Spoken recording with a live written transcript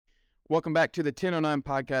Welcome back to the 1009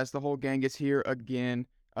 podcast. The whole gang is here again.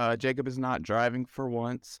 Jacob is not driving for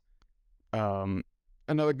once.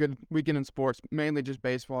 Another good weekend in sports, mainly just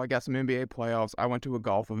baseball. I got some NBA playoffs. I went to a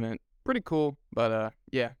golf event. Pretty cool, but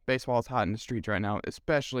yeah, baseball is hot in the streets right now,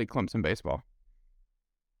 especially Clemson baseball.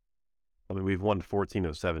 I mean, we've won 14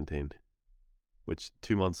 of 17, which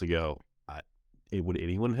 2 months ago, would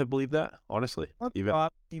anyone have believed that, honestly? I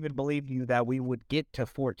even believed you that we would get to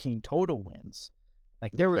 14 total wins.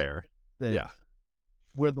 Like, there were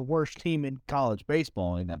we're the worst team in college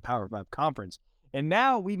baseball in that Power 5 conference. And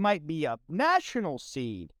now we might be a national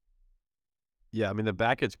seed. Yeah, I mean, the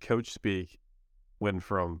Backage coach speak went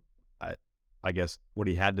from, I guess, what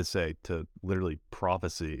he had to say to literally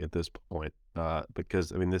prophecy at this point.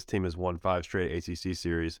 Because, I mean, this team has won 5 straight ACC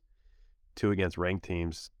series, 2 against ranked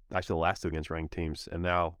teams, actually the last 2 against ranked teams. And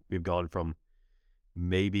now we've gone from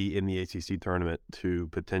maybe in the ACC tournament to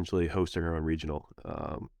potentially hosting our own regional.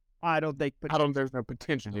 I don't think there's no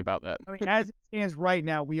potential about that. I mean, as it stands right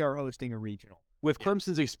now, we are hosting a regional. With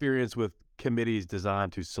Clemson's experience with committees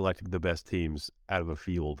designed to select the best teams out of a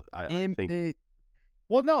field, I think.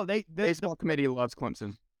 Baseball committee loves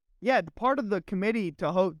Clemson. Yeah, part of the committee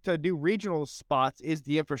to do regional spots is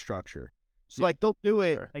the infrastructure. So, like, they'll do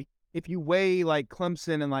it. Sure. Like, if you weigh, like,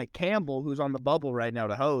 Clemson and, like, Campbell, who's on the bubble right now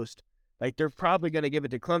to host, like, they're probably going to give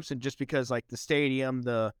it to Clemson just because, like, the stadium,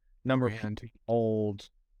 the number of old.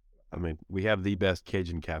 I mean, we have the best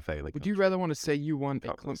Cajun cafe. Would you rather want to say you won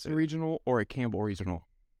a Clemson regional or a Campbell regional?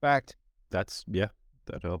 Fact. That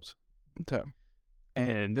helps. So,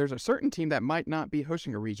 and there's a certain team that might not be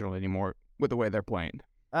hosting a regional anymore with the way they're playing.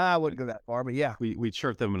 I wouldn't go that far, but yeah. We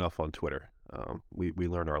chirped them enough on Twitter. We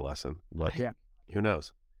learned our lesson. Like, who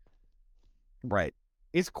knows? Right.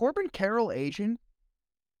 Is Corbin Carroll Asian?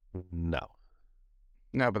 No,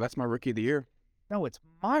 but that's my rookie of the year. No, it's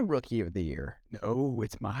my rookie of the year. No,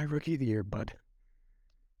 it's my rookie of the year, bud.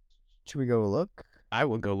 Should we go look? I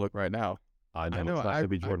will go look right now. I know it's not going to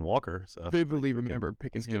be Jordan Walker. So vividly remember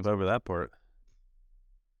picking skip over that part.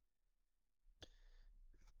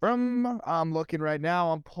 I'm looking right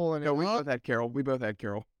now. I'm pulling it up. We both had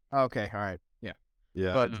Carroll. Okay, all right.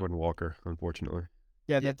 Yeah, but Jordan Walker, unfortunately.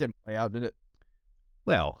 Yeah, that didn't play out, did it?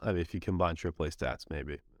 Well, I mean, if you combine AAA stats,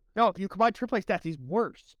 maybe. No, if you combine AAA stats, he's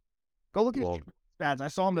worse. Go look at his stats. I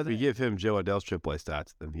saw him today. If we give him Joe Adell's AAA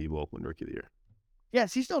stats, then he will win Rookie of the Year. Yeah,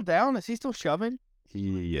 is he still down? Is he still shoving?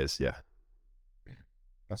 He is, yeah.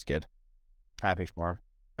 That's good. Happy for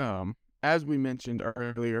him. As we mentioned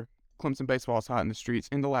earlier, Clemson baseball is hot in the streets.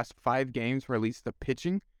 In the last 5 games, for at least the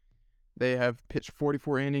pitching, they have pitched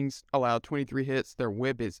 44 innings, allowed 23 hits. Their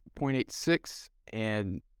WHIP is .86,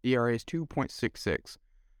 and ERA is 2.66.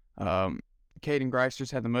 Caden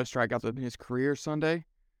Greister's had the most strikeouts of his career Sunday,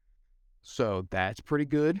 so that's pretty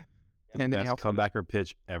good. And best comebacker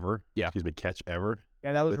pitch ever. Yeah. Catch ever.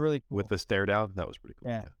 Yeah, that was really cool. With the stare down, that was pretty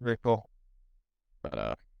cool. Yeah, very cool.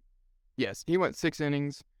 But yes, he went 6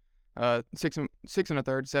 innings, 6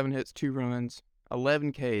 1/3, 7 hits, 2 runs,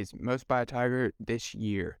 11 Ks, most by a Tiger this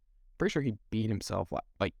year. Pretty sure he beat himself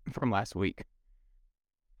like from last week.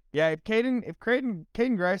 Yeah, if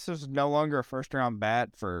Caden Greister's no longer a first round bat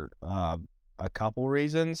for a couple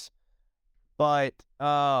reasons, but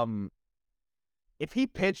if he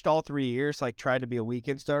pitched all 3 years, like tried to be a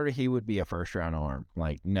weekend starter, he would be a first round arm.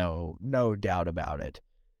 Like no doubt about it.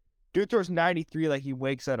 Dude throws 93 like he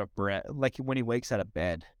wakes out of when he wakes out of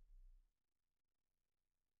bed.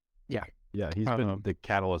 Yeah. Yeah, he's been the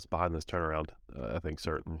catalyst behind this turnaround, I think,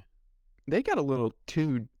 certainly. They got a little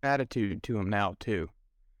attitude to him now, too.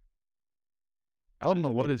 I don't know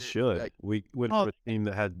what it should. Like, we went from a team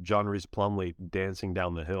that had John Reese Plumlee dancing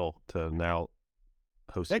down the hill to now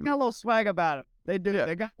hosting. They got a little swag about him. They do. Yeah.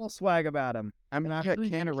 They got a little swag about him. I mean, I got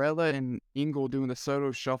Canarella and Engel doing the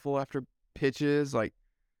Soto shuffle after pitches, like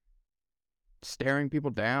staring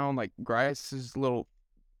people down. Like Grice's little,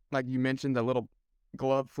 like you mentioned, the little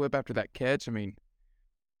glove flip after that catch. I mean,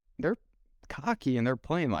 they're cocky and they're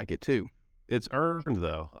playing like it too. It's earned,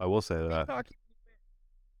 though. I will say that.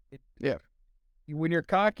 Yeah. When you're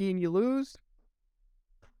cocky and you lose,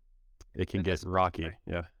 it can get rocky.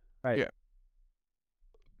 Yeah. Right. Yeah.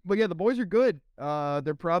 But yeah, the boys are good.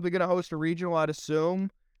 They're probably gonna host a regional, I'd assume.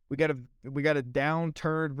 We got a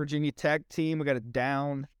downturned Virginia Tech team. We got a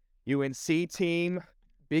down UNC team.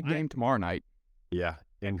 Big game tomorrow night. Yeah,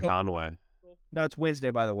 in Conway. No, it's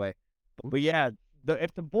Wednesday, by the way. But yeah,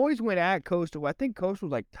 if the boys went at Coastal, I think Coastal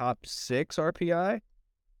was like top 6 RPI.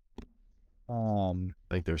 I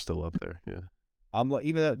think they're still up there. Yeah.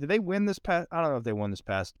 Did they win this past? I don't know if they won this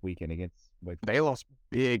past weekend against. They lost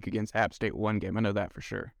big against App State one game. I know that for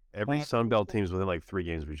sure. Every Sun Belt team's within like 3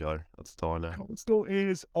 games of each other. That's all I know. Coastal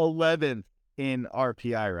is 11th in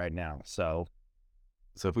RPI right now. So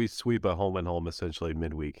if we sweep a home essentially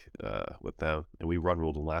midweek with them, and we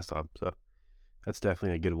ruled them last time, so that's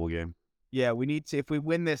definitely a gettable game. yeah, we need to. If we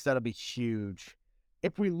win this, that'll be huge.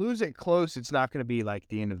 If we lose it close, it's not going to be like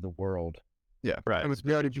the end of the world. Yeah, right. I mean,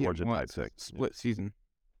 we already beat Georgia one by 6. split season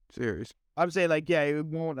series. I'm saying like, yeah, it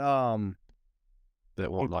won't. That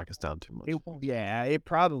won't knock us down too much. It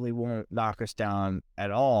probably won't knock us down at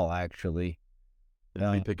all. Actually,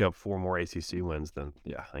 if we pick up 4 more ACC wins, then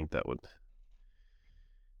yeah, I think that would.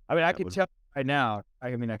 I mean, I can tell right now.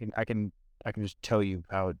 I can just tell you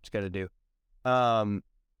how it's gonna do.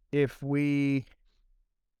 If we,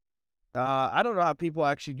 I don't know how people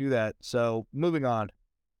actually do that. So moving on.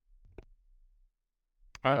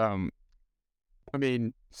 I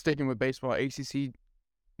mean, sticking with baseball, ACC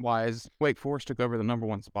wise, Wake Forest took over the number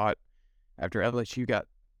 1 spot after LSU got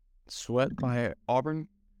swept by Auburn.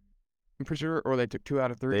 I'm pretty sure, or they took 2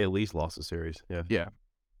 out of 3. They at least lost the series. Yeah.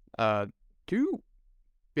 Yeah. 2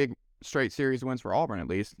 big straight series wins for Auburn, at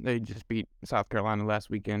least. They just beat South Carolina last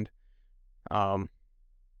weekend.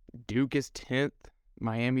 Duke is 10th.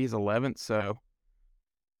 Miami is 11th. So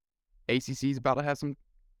ACC is about to have some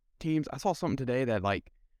teams. I saw something today that,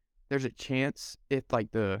 like, there's a chance if,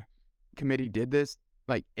 like, the committee did this,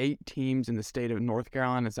 like, 8 teams in the state of North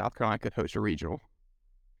Carolina and South Carolina could host a regional.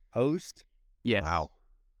 Host? Yes. Wow.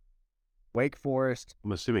 Wake Forest.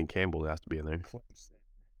 I'm assuming Campbell has to be in there.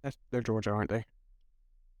 They're Georgia, aren't they?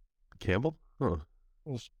 Campbell? Huh.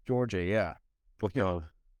 Well, Georgia, yeah. Well, yeah,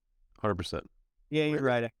 100%. Yeah, you're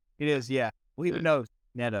right. It is, yeah. Well, even knows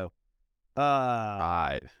Neto.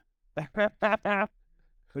 Right.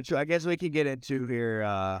 Which I guess we can get into here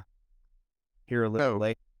a little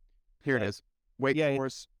late. Here it is. Wake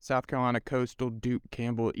Forest, South Carolina, Coastal, Duke,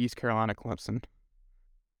 Campbell, East Carolina, Clemson.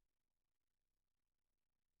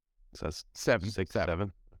 So that's 7. 6,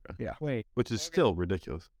 7. Okay. Yeah. Wait. Which is still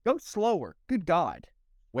ridiculous. Go slower. Good God.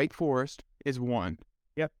 Wake Forest is 1.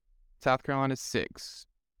 Yep. South Carolina is 6.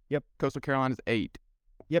 Yep. Coastal Carolina is 8.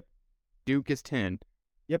 Yep. Duke is 10.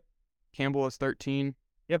 Yep. Campbell is 13.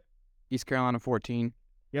 Yep. East Carolina 14.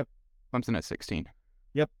 Yep. Clemson at 16.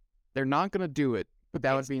 Yep. They're not going to do it, but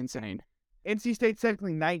that would be insane. NC State's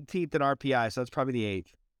technically 19th in RPI, so that's probably the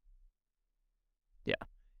 8th.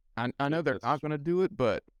 Yeah. I know they're not going to do it,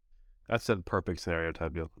 but That's a perfect scenario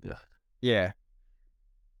type deal. Yeah. Yeah.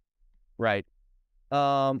 Right.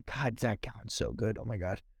 God, Zach Gallen's so good. Oh my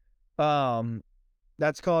God.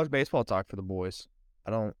 That's college baseball talk for the boys.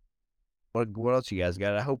 What else you guys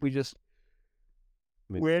got? I hope we just.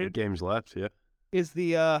 I mean, 8 games left. Yeah. Is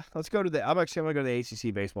the let's go to the. I'm gonna go to the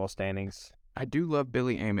ACC baseball standings. I do love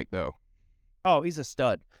Billy Amick, though. Oh, he's a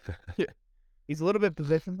stud. Yeah. He's a little bit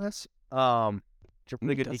positionless. It's a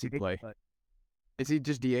really good Does he DH, play? but Is he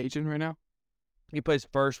just DHing right now? he plays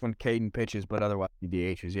first when Caden pitches, but otherwise he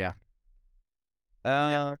DHs. Yeah.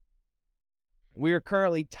 We are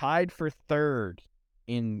currently tied for 3rd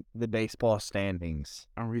in the baseball standings.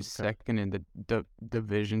 Are we second in the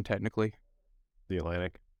division, technically? The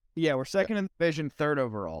Atlantic. Yeah, we're second in the division, 3rd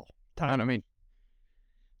overall. I mean,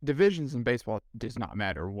 divisions in baseball does not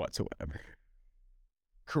matter whatsoever.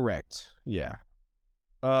 Correct. Yeah.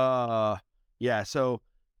 Yeah. So,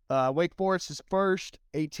 Wake Forest is first,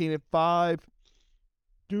 18-5.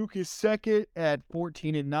 Duke is second at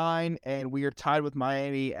 14-9, and we are tied with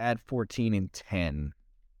Miami at 14-10.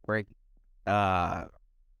 Right.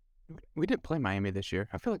 We didn't play Miami this year.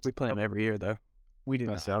 I feel like we play them every year, though. We did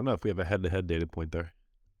I not. don't know if we have a head-to-head data point there.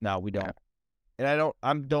 No, we don't. And I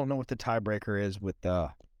don't know what the tiebreaker is with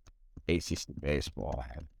ACC baseball.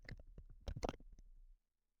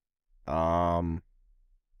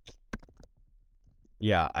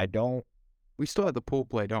 Yeah, I don't. We still have the pool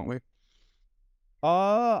play, don't we?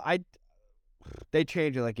 They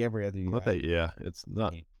change it like every other year. Yeah, it's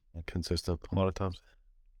not consistent a lot of times.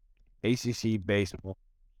 ACC baseball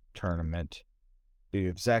tournament. Dude,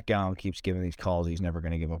 if Zach Gallen keeps giving these calls, he's never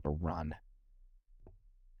going to give up a run.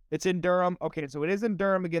 It's in Durham. Okay, so it is in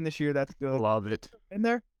Durham again this year. That's good. Love it. In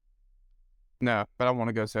there? No, but I want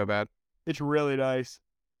to go so bad. It's really nice.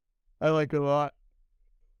 I like it a lot.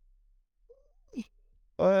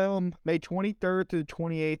 May 23rd through the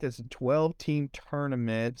 28th is a 12-team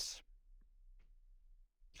tournament.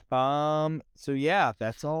 So yeah,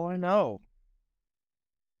 that's all I know.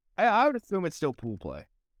 I would assume it's still pool play.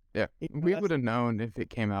 Yeah, we would have known if it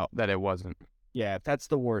came out that it wasn't. Yeah, that's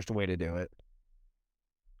the worst way to do it.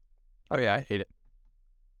 Oh yeah, I hate it.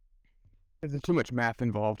 There's too much math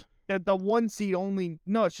involved. The 1 seed only.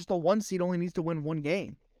 No, it's just the 1 seed only needs to win 1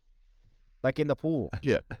 game. Like in the pool.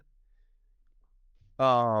 Yeah.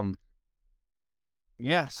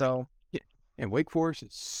 Yeah. So And Wake Forest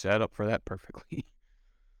is set up for that perfectly.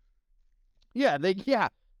 yeah,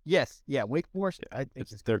 Wake Forest. I think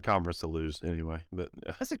It's their conference to lose anyway. But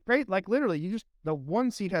yeah. that's a great. Like literally, the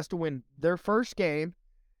one seed has to win their first game,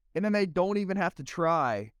 and then they don't even have to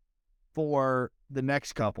try for the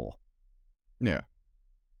next couple. Yeah.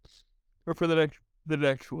 Or for the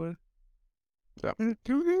next one. Yep.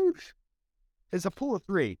 2 games. It's a pool of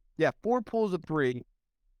 3. Yeah, 4 pools of 3.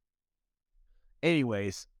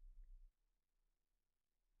 Anyways.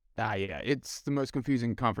 Yeah, it's the most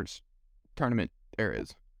confusing conference tournament there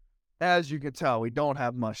is. As you can tell, we don't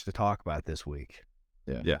have much to talk about this week.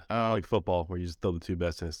 Yeah. Like football, where you just throw the 2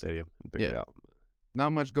 best in the stadium and pick it out.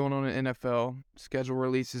 Not much going on in NFL. Schedule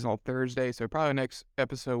releases on Thursday, so probably next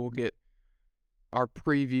episode we'll get our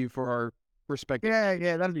preview for our respective.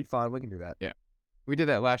 Yeah, that'd be fun. We can do that. Yeah. We did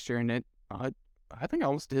that last year, and I think I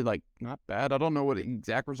almost did, like, not bad. I don't know what the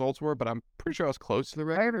exact results were, but I'm pretty sure I was close to the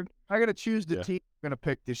record. I gotta choose the team I'm gonna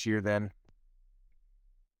pick this year then.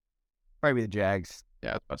 Probably the Jags.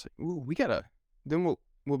 Yeah, I was about to say, ooh, we gotta. Then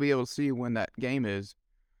we'll be able to see when that game is.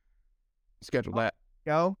 Schedule that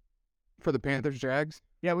Go? for the Panthers Jags.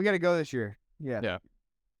 Yeah, we gotta go this year. Yeah.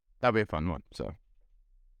 That'll be a fun one. So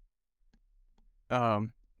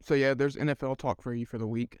yeah, there's NFL talk for you for the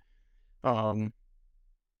week.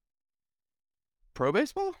 Pro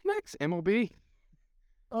baseball next, MLB.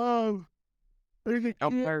 There's a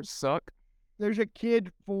Umpires suck. There's a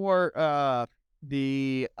kid for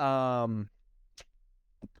the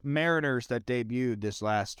Mariners that debuted this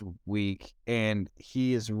last week, and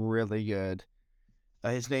he is really good.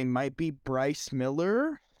 His name might be Bryce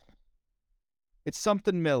Miller. It's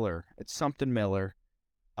something Miller.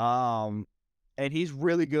 And he's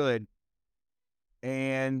really good.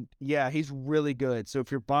 And yeah, he's really good. So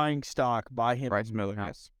if you're buying stock, buy him. Bryce Miller,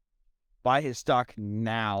 yes. Buy his stock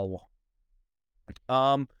now.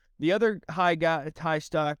 The other high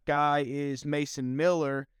stock guy is Mason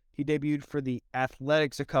Miller. He debuted for the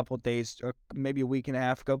Athletics a couple of days, or maybe a week and a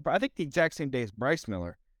half ago. I think the exact same day as Bryce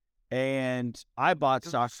Miller. And I bought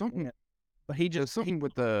stock. But he just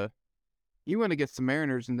with the. You went against the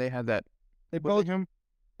Mariners, and they had that. They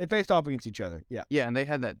faced off against each other. Yeah. Yeah, and they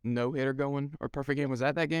had that no hitter going or perfect game. Was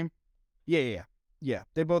that game? Yeah.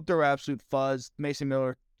 They both throw absolute fuzz. Mason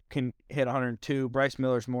Miller can hit 102. Bryce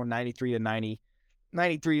Miller's more 93 to 90,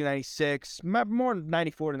 93 to 96, more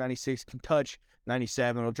 94 to 96. Can touch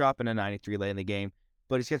 97. Will drop into 93 late in the game,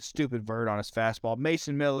 but he's got stupid vert on his fastball.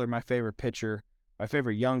 Mason Miller, my favorite pitcher, my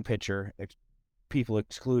favorite young pitcher, people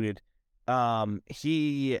excluded. I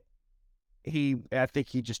think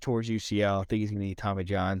he just tore his UCL. I think he's gonna need Tommy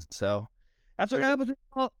John's. So that's what happens.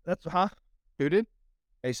 Who did?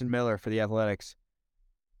 Mason Miller for the Athletics.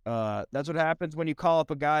 That's what happens when you call up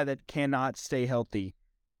a guy that cannot stay healthy.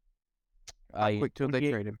 How quick till they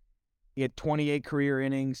trade him? He had 28 career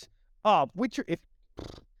innings. If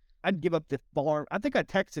I'd give up the farm. I think I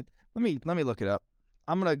texted. Let me look it up.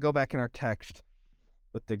 I'm gonna go back in our text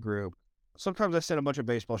with the group. Sometimes I send a bunch of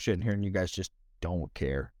baseball shit in here, and you guys just don't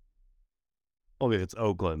care. Only if it's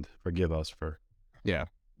Oakland. Forgive us for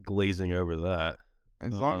glazing over that.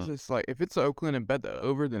 As long as it's like, if it's Oakland and bet the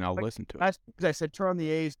over, then I'll listen to it. I said, turn on the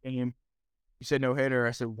A's game. You said no hitter.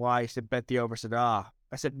 I said, why? He said, bet the over. I said, I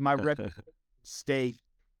said, my red stay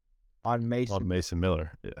on Mason. On Mason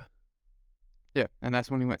Miller, yeah. Yeah, and that's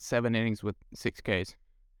when he went 7 innings with 6 Ks.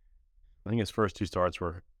 I think his first 2 starts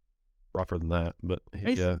were rougher than that, but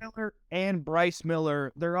Mason Miller and Bryce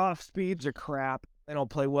Miller, their off speeds are crap. They don't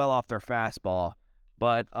play well off their fastball,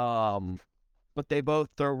 but they both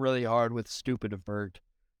throw really hard with stupid vert.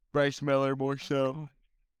 Bryce Miller more so.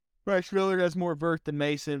 Bryce Miller has more vert than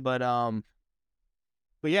Mason, but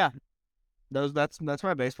yeah, that's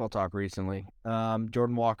my baseball talk recently.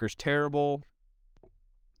 Jordan Walker's terrible.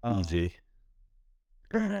 Easy.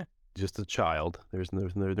 Just a child. There's no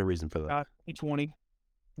reason for that. 2020.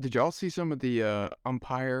 Did y'all see some of the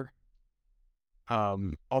umpire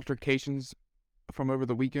altercations from over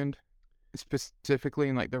the weekend, specifically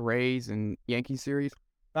in like the Rays and Yankees series?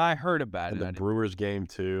 I heard about and it. The Brewers game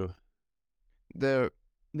too. They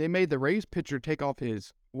made the Rays pitcher take off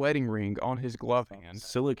his wedding ring on his glove hand.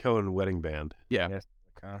 Silicone wedding band. Yeah. Yes.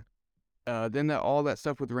 Okay. Then all that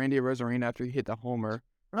stuff with Randy Arozarena after he hit the homer.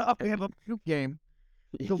 We have a poop game.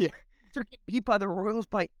 Yeah. They're getting beat by the Royals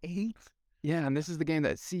by 8. Yeah, and this is the game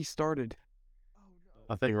that C started. Oh no.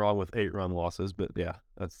 Nothing wrong with 8-run losses, but yeah,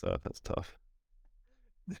 that's tough.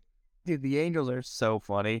 Dude, the Angels are so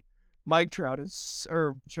funny. Mike Trout or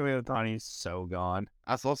Shohei Ohtani is so gone.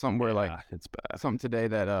 I saw something where it's bad. something today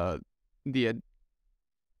that the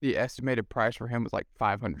the estimated price for him was like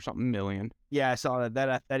 500 something million. Yeah, I saw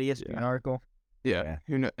that ESPN article. Yeah.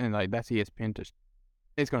 Who know? And like that's ESPN.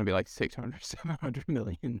 It's going to be like 600, 700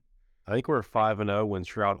 million. I think we're 5-0 when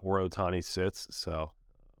Trout or Ohtani sits. So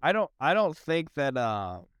I don't think that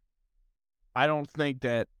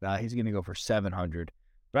he's going to go for 700.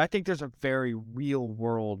 But I think there's a very real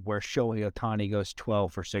world where Shohei Ohtani goes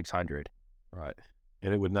 12 for 600. right,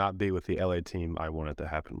 and it would not be with the LA team I want it to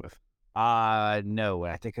happen with. No,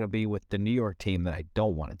 I think it'll be with the New York team that I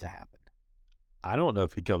don't want it to happen. I don't know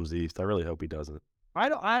if he comes east. I really hope he doesn't.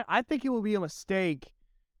 I think it will be a mistake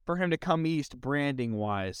for him to come east branding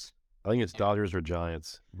wise. I think it's Dodgers or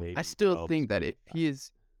Giants. Maybe. I still think that if he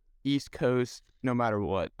is East Coast, no matter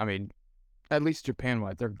what, I mean, at least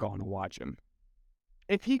Japan-wide, they're going to watch him.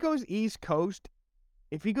 If he goes East Coast,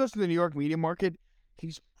 if he goes to the New York media market,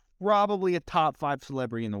 he's probably a top 5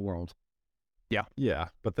 celebrity in the world. Yeah,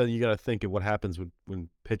 but then you got to think of what happens when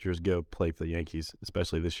pitchers go play for the Yankees,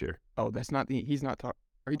 especially this year. Oh, he's not talking.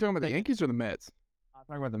 Are you talking about the Yankees or the Mets? I'm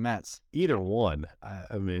talking about the Mets. Either one.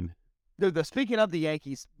 I mean, Speaking of the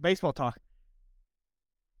Yankees, baseball talk.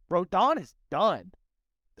 Rodon is done.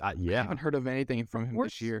 I yeah, haven't heard of anything from him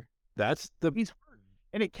this year. that's He's hurt.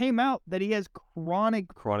 And it came out that he has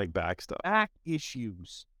chronic back stuff. back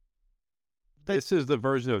issues. This is the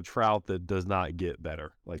version of Trout that does not get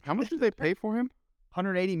better. Like How much did they pay for him?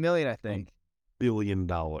 $180 million, I think. $1 billion.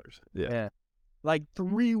 Yeah. Like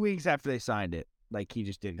 3 weeks after they signed it. Like he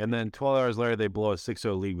just didn't. And then 12 hours later, they blow a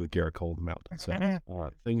 6-0 lead with Garrett Cole in the mountain. So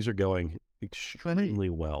things are going extremely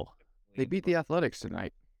well. They beat the Athletics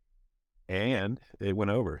tonight. And it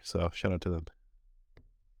went over. So shout out to them.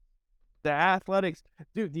 The Athletics,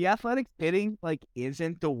 dude, the Athletics hitting like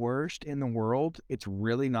isn't the worst in the world. It's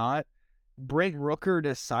really not. Brent Rooker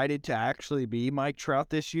decided to actually be Mike Trout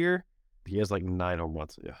this year. He has like 9 home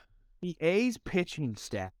runs. Yeah. The A's pitching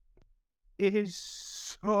staff is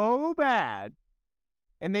so bad.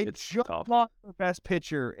 And they It's just tough. lost their best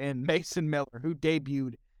pitcher in Mason Miller, who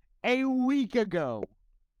debuted a week ago.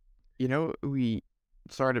 You know,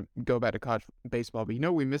 sorry to go back to college baseball, but you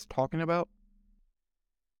know what we missed talking about?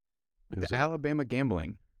 The Alabama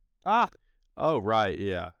gambling. Oh, right.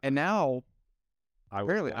 Yeah. And now,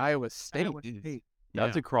 Apparently, Iowa State.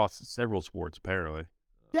 That's across several sports, apparently.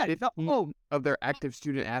 Yeah, Of their active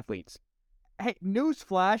student athletes. hey,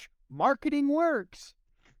 newsflash, marketing works.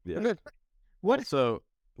 Yeah. So,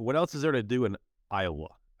 what else is there to do in Iowa?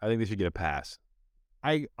 I think they should get a pass.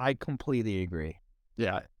 I completely agree.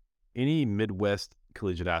 Yeah. Any Midwest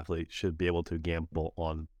collegiate athlete should be able to gamble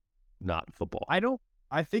on not football.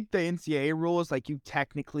 I think the NCAA rule is like you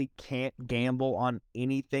technically can't gamble on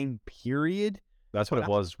anything, period. That's what it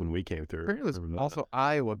was when we came through. Apparently, it's also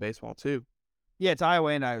Iowa baseball, too. Yeah, it's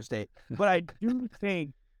Iowa and Iowa State. But I do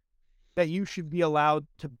think that you should be allowed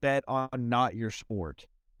to bet on not your sport.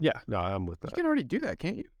 Yeah, no, I'm with You that. can already do that,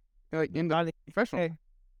 can't you? Like in the professional.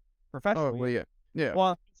 Professional. Oh, well, yeah. Yeah.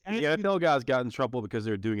 Well, The NFL guys got in trouble because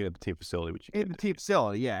they were doing it at the team facility, which you in can't the do. team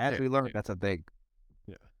facility, yeah. As we learned, Yeah. that's a thing.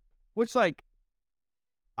 Yeah. Which, like,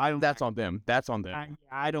 That's on them. That's on them.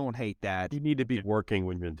 I don't hate that. You need to be working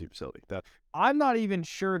when you're in the team facility. I'm not even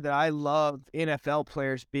sure that I love NFL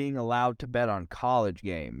players being allowed to bet on college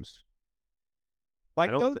games. Like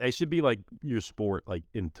It should be like your sport, like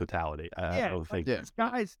in totality. I don't think. Yeah. these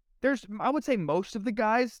guys, I would say most of the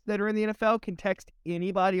guys that are in the NFL can text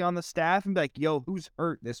anybody on the staff and be like, yo, who's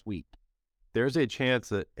hurt this week? There's a chance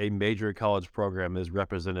that a major college program is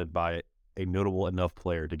represented by a notable enough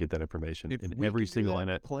player to get that information If in we every can do single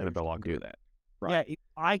that, players NFL locker can room. do that. Right. Yeah, if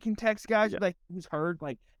I can text guys like, who's hurt?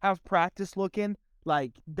 Like, how's practice looking?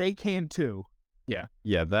 Like, they can too. Yeah,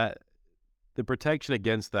 the protection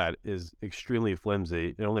against that is extremely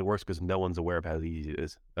flimsy. It only works because no one's aware of how easy it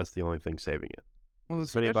is. That's the only thing saving it. Well,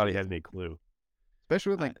 If anybody had any clue.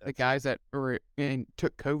 especially with like the guys that were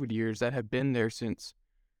took COVID years that have been there since.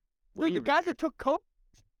 Dude, the guys that took COVID,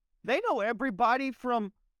 they know everybody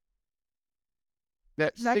from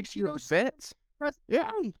That Like, 6-year vets. Yeah.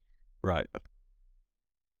 Right.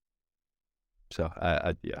 So,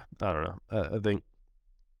 I don't know. I think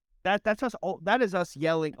That's us. That is us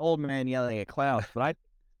yelling, old man yelling at clouds. But I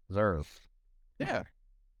deserve. Yeah.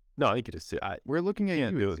 no, I think it is. We're looking at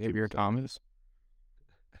Can't do you, it, Xavier people. Thomas.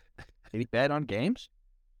 Did he bet on games?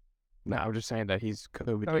 No, I'm just saying that he's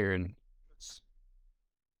COVID Oh, here and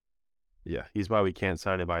Yeah, he's why we can't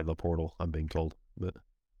sign him by the portal. I'm being told, but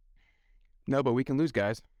no, but we can lose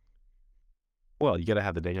guys. well, you got to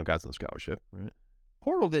have the Daniel Godson scholarship, right?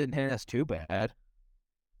 Portal didn't hit us too bad.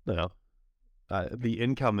 No, the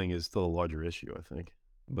incoming is still a larger issue, I think,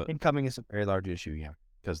 but Incoming is a very large issue. Yeah,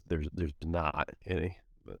 because there's not any.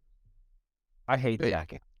 But I hate Hey. that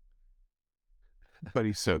game. but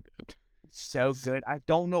he's so good. So good. I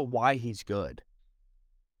don't know why he's good.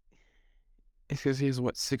 It's because he has,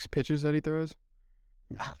 6 pitches that he throws?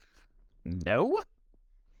 No.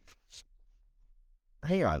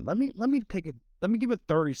 Hang on. Let me give a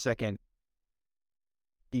 30-second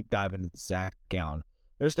deep dive into Zach Gown.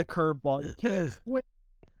 There's the curveball.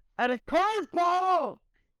 At a curveball.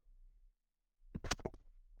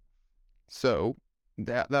 So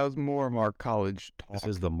that was more of our college talk. This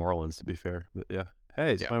is the Marlins, to be fair. But yeah.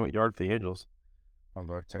 Hey, it's 21 yard for the Angels. Oh,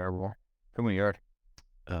 they're terrible. How many yard?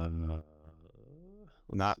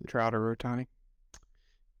 Not Trout or Ohtani.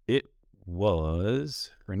 It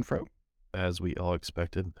was Renfroe. as we all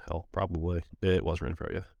expected. Hell, probably. It was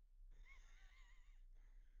Renfroe, yeah.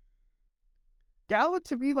 Gallup,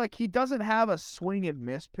 to me, like, he doesn't have a swing and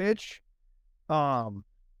miss pitch. What's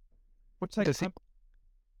like? It's his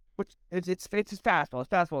fastball. His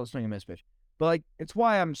fastball is a swing and miss pitch. But like, it's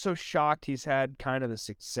why I'm so shocked he's had kind of the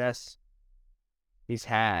success he's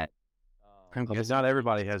had. Not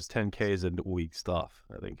everybody has 10 Ks and weak stuff.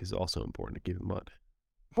 I think is also important to keep in mind.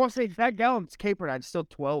 Plus, that Gallup's Kiper night still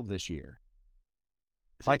 12 this year.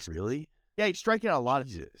 Like really? Yeah, he's striking out a lot of.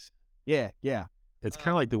 Jesus. Yeah. It's kind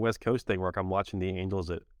of like the West Coast thing where I'm watching the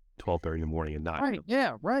Angels at 12:30 in the morning and not. Right.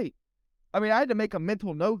 Yeah. Right. I mean, I had to make a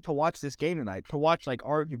mental note to watch this game tonight. To watch like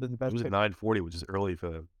arguably the best. It was at 9:40, which is early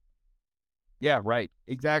for them. Yeah. Right.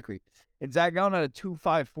 Exactly. And Zach Gallen had a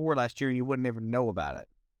 2.54 last year. You wouldn't even know about it.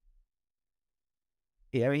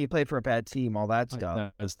 Yeah, I mean, he played for a bad team, all that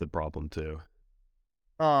stuff. That's the problem too.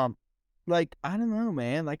 Like, I don't know,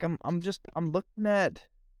 man. Like, I'm looking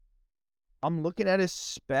at his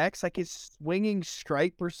specs. Like, his swinging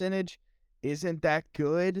strike percentage isn't that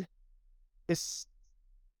good. It's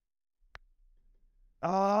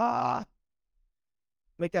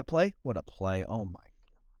make that play. What a play! Oh my!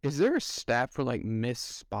 Is there a stat for like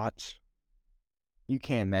missed spots? You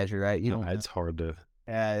can't measure that. You No, don't. it's hard to.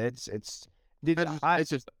 Yeah, it's. It's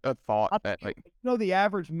just a thought that like the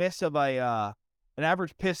average miss of an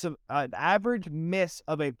average miss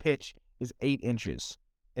of a pitch is 8 inches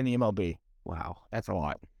in the MLB. Wow, that's a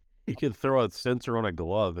lot. You could throw a sensor on a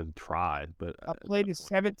glove and try, but a plate is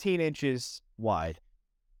 17 inches wide.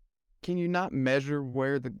 Can you not measure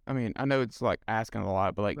where the? I mean, I know it's like asking a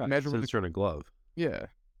lot, but like measure sensor in a glove. Yeah.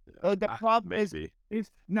 The problem is the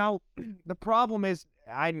problem is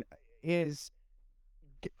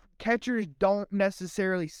catchers don't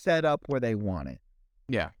necessarily set up where they want it.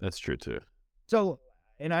 Yeah, that's true too. So,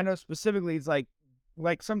 and I know specifically it's like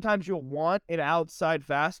sometimes you'll want an outside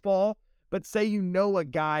fastball, but say a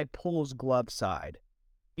guy pulls glove side.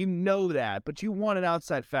 You know that, but you want an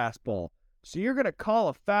outside fastball. So you're going to call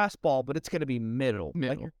a fastball, but it's going to be middle.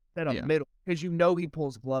 Like you're set up middle because he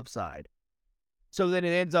pulls glove side. So then it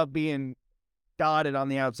ends up being dotted on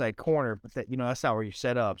the outside corner, but that's not where you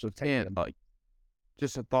set up. So like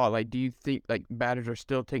just a thought, like do you think like batters are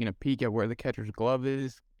still taking a peek at where the catcher's glove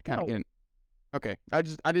is? Kind of getting. Okay. I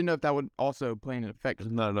didn't know if that would also play an effect.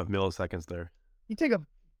 There's not enough milliseconds there. You take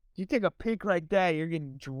a peek like that, you're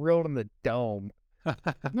getting drilled in the dome.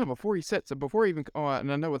 No, before he sets it, before he even. Oh,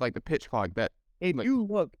 and I know with like the pitch clock that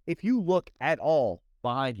if you look at all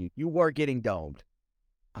behind you, you are getting domed.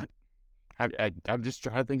 I'm just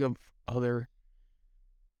trying to think of other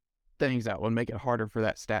things that would make it harder for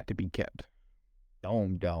that stat to be kept.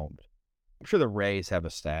 Domed. I'm sure the Rays have a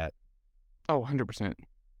stat. Oh, 100%.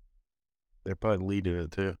 They're probably leading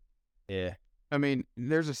it too. Yeah. I mean,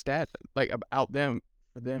 there's a stat like about them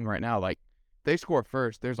for them right now. Like they score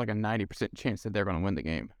first, there's like a 90% chance that they're going to win the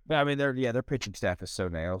game. But I mean, their pitching staff is so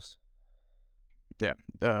nails. Yeah.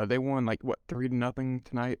 They won 3-0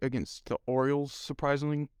 tonight against the Orioles.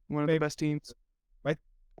 Surprisingly, one of the best teams. My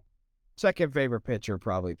second favorite pitcher,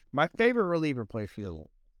 probably. My favorite reliever plays field.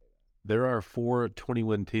 There are 4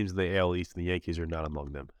 20-win teams in the AL East, and the Yankees are not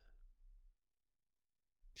among them.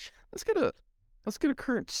 Let's get a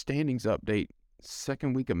current standings update.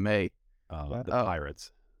 Second week of May. The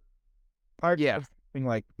Pirates. Yeah, being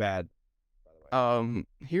like bad.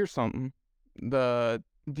 Here's something. The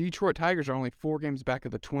Detroit Tigers are only 4 games back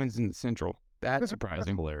of the Twins in the Central. That's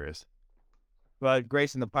surprising. Hilarious. But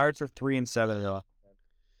Grayson, the Pirates are 3-7 though.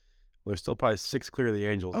 They're still probably 6 clear of the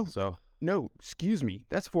Angels. Oh, so no, excuse me.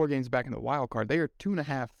 That's 4 games back in the wild card. They are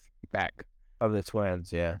 2.5 back of the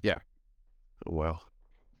Twins. Yeah. Yeah. Well,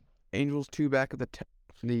 Angels 2 back of the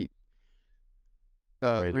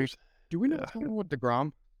Raiders. Do we know what's going on with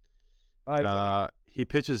DeGrom? He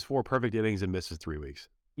pitches 4 perfect innings and misses 3 weeks.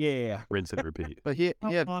 Yeah. Rinse and repeat. But he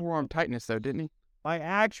had forearm tightness though, didn't he? My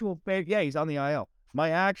actual favorite, yeah, he's on the IL. My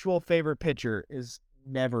actual favorite pitcher is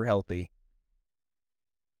never healthy.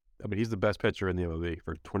 I mean, he's the best pitcher in the MLB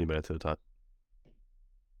for 20 minutes at a time.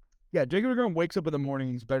 Yeah, Jacob DeGrom wakes up in the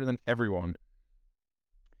morning. He's better than everyone.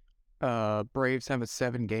 Braves have a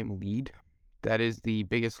 7-game lead. That is the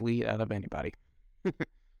biggest lead out of anybody.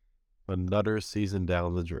 Another season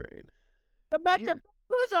down the drain. The matchup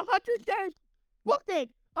lose 100 games. Look it.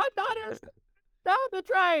 I'm not down the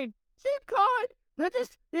drain. Keep calling.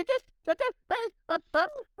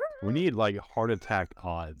 We need like heart attack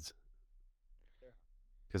odds.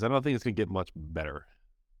 Because I don't think it's going to get much better.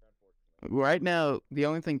 Right now, the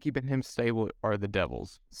only thing keeping him stable are the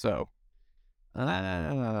Devils. So,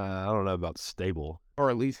 I don't know about stable. or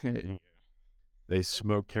at least They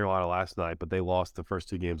smoked Carolina last night, but they lost the first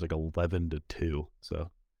 2 games like 11-2.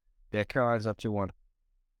 So Yeah, Carolina's up 2-1.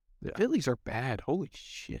 the Phillies are bad. Holy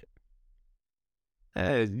shit.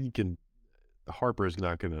 you can. Harper's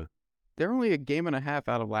not going to. They're only a game and a half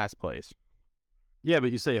out of last place. Yeah,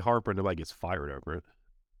 but you say Harper, nobody gets fired over it.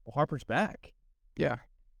 Well, Harper's back. Yeah.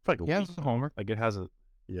 It's like a He week. has a homer. Like it hasn't.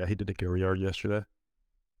 Yeah, he did a go yard yesterday.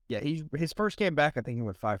 Yeah, his first game back, I think he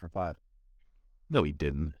went 5 for 5. No, he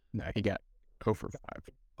didn't. No, he got 0 for 5.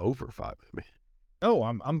 Over 5. I mean, Oh,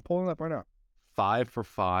 I'm pulling it up right now. 5 for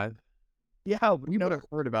 5. Yeah, You would have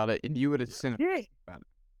heard about it, and you would have seen Yeah. about it.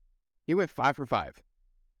 He went 5 for 5.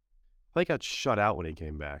 They got shut out when he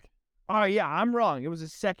came back. Oh yeah, I'm wrong. It was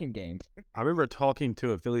his second game. I remember talking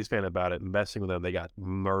to a Phillies fan about it and messing with them. They got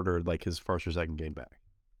murdered like his first or second game back.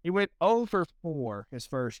 He went 0 for 4 his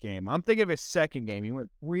first game. I'm thinking of his second game. He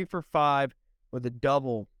went 3 for 5 with a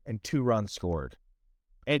double and 2 runs scored.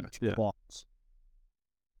 And 2 Yeah. balls.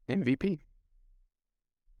 MVP.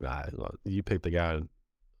 You picked the guy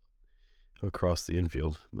across the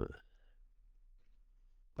infield. But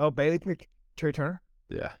Oh, Bailey picked Trey Turner?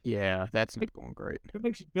 yeah, Yeah, that's not going great. It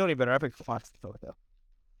makes you feel any better. I picked Fox Philadelphia.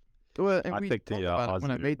 Well, and I we picked talked the about it odds.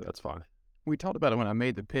 when I made That's fine. we talked about it when I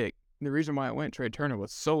made the pick. The reason why I went Trey Turner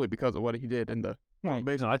was solely because of what he did in the Right.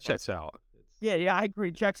 No, that checks out. Yeah, I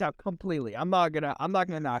agree. Checks out completely. I'm not gonna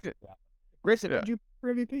knock it out. Grayson, Yeah. did you pick for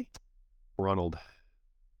MVP? Ronald.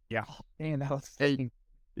 Yeah. Man, that was Hey,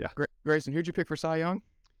 Yeah. Grayson, who'd you pick for Cy Young?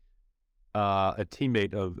 A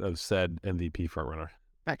teammate of said MVP frontrunner.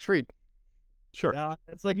 Max Fried. Sure. yeah,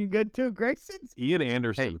 it's looking good too. Grayson. Ian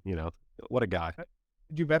Anderson, what a guy.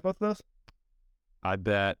 Did you bet both of those? I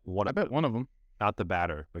bet I bet one of them. not the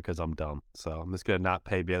batter because I'm dumb. So I'm just going to not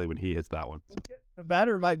pay Bailey when he hits that one. The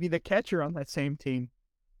batter might be the catcher on that same team.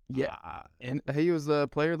 Yeah, and he was the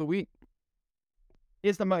player of the week.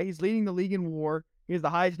 He's leading the league in WAR. He has the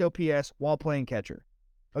highest OPS while playing catcher.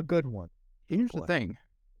 A good one. Here's the thing.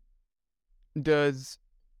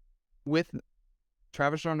 With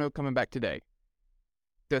Travis d'Arnaud coming back today,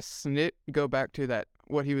 does Snit go back to that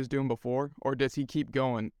what he was doing before, or does he keep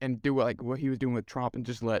going and do like what he was doing with Trump and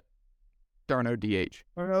just let d'Arnaud DH?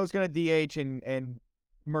 Arnold's gonna DH and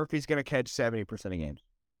Murphy's gonna catch 70% of games.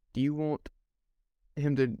 Do you want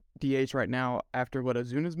him to DH right now after what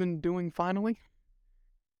Azuna's been doing finally?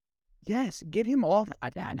 Yes, get him off. I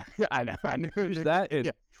know. Who's that? And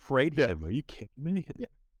Yeah. trade Yeah. him. Are you kidding me?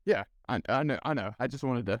 Yeah, I know. I just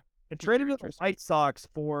wanted to. And traded him to the White Sox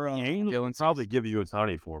for Dylan Probably give you a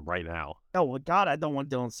Otani for him right now. oh well, God, I don't want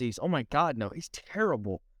Dylan Cease. Oh my God, no, he's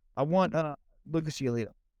terrible. I want Lucas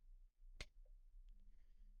Giolito.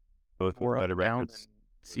 Both We're with up better down records.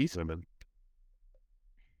 Cease. Women.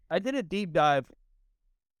 I did a deep dive.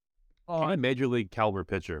 Any major league caliber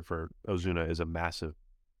pitcher for Ozuna is a massive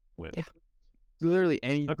win. Yeah. Literally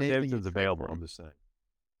anything. Tucker Davidson's available. I'm just saying.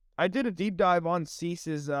 I did a deep dive on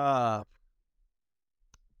Cease's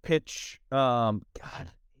pitch. God,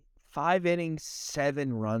 5 innings,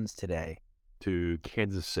 7 runs today. To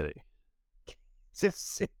Kansas City.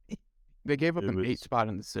 They gave up It an was 8 spot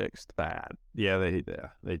in the 6th. Bad. Yeah,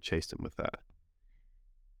 they chased him with that.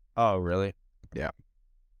 Oh, really? Yeah.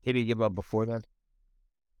 Did he give up before then?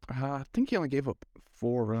 I think he only gave up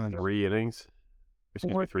 4 runs. 3 innings.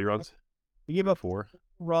 Excuse me, 3 runs. He gave up 4.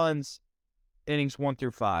 runs, innings 1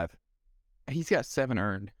 through 5. He's got 7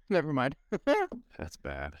 earned. Never mind. That's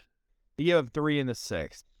bad. He gave up 3 in the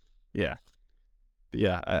 6th. Yeah.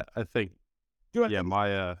 Yeah, I think. Dude, Yeah,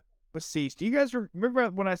 my was Cease. Do you guys remember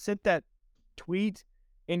when I sent that tweet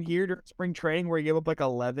in here during spring training where he gave up like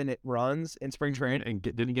 11 runs in spring training? and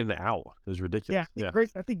didn't get an out. It was ridiculous. Yeah.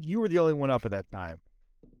 Grace, I think you were the only one up at that time.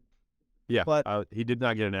 Yeah, But- he did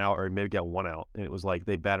not get an out, or maybe got 1 out, and it was like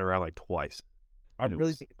they batted around like twice. I And it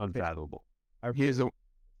really was think unfathomable. He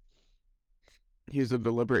was a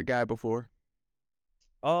deliberate guy before.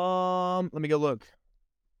 let me go look.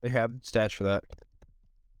 They have stats for that.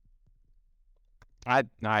 I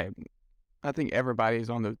think everybody's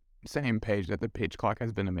on the same page that the pitch clock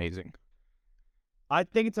has been amazing. I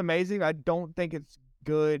think it's amazing. I don't think it's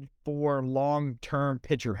good for long-term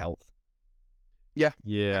pitcher health. Yeah.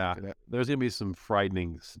 After that. There's going to be some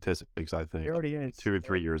frightening statistics, I think. It already is. 2 or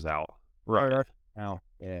 3 years out. Right. Now,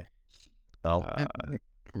 yeah. Well,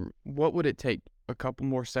 What would it take? A couple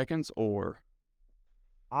more seconds, or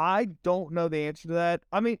I don't know the answer to that.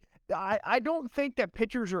 I mean, I don't think that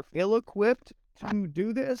pitchers are ill-equipped to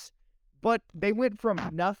do this, but they went from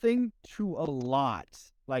nothing to a lot.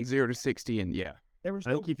 Like 0 to 60, and yeah. there was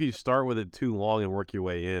I think if you start with it too long and work your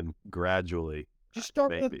way in gradually, just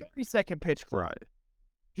start with maybe. a 30-second pitch clock. Right.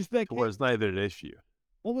 Just like, Well, it's not even an issue.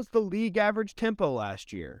 what was the league average tempo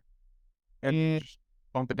last year? And just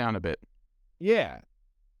bump it down a bit. Yeah.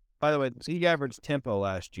 By the way, the league average tempo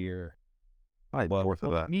last year. Probably north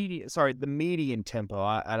of that. The median tempo.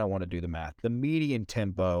 I don't want to do the math. The median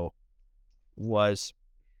tempo was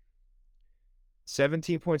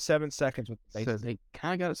 17.7 seconds. With the So they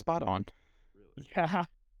kind of got it spot on. yeah.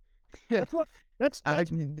 Yeah. That's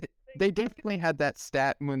They definitely had that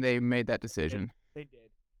stat when they made that decision. They did.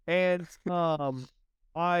 And because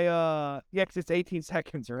it's 18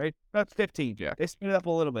 seconds, right? That's 15. Yeah. They sped it up a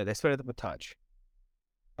little bit. They sped it up a touch.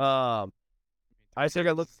 I think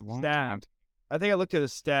I looked at the stat. I think I looked at the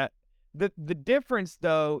stat. The difference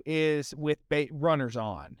though is with runners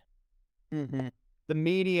on. Mm-hmm. The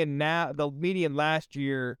median last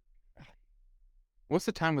year, What's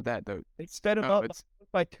the time with that though? they sped it Oh, up it's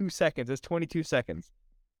by 2 seconds. It's 22 seconds.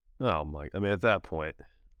 Oh, my. I mean, at that point,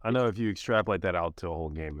 I know if you extrapolate that out to a whole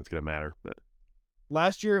game, it's going to matter. But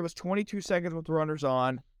Last year it was 22 seconds with runners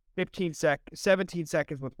on, 17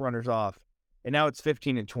 seconds with runners off, and now it's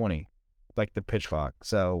 15 and 20, like the pitch clock.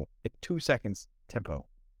 So it's 2 seconds tempo.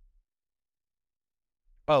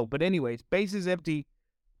 Oh, but anyways, bases empty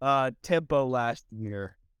tempo last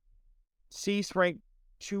year. Cease ranked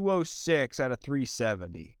 206 out of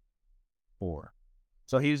 374.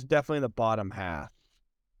 So he was definitely in the bottom half.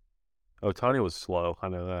 Ohtani was slow. I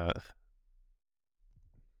know that.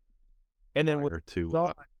 And then with Or two.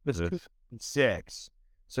 was 206.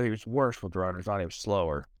 So he was worse with runners on. He was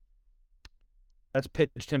slower. That's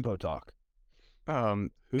pitch tempo talk.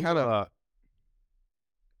 Who's kind of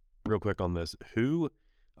real quick on this? Who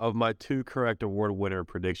of my 2 correct award winner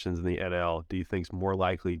predictions in the NL do you think's more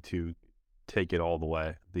likely to take it all the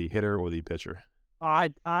way, the hitter or the pitcher?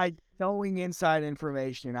 I knowing inside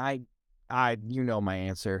information, I you know my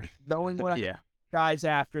answer. Knowing what yeah. guys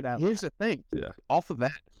after that. Here's the thing. Yeah. Off of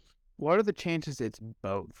that, what are the chances it's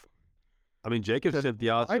both? I mean, Jacob Because sent the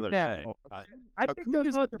odds the right other now, day. I think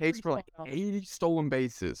Acuna's those on pace for like 80 stolen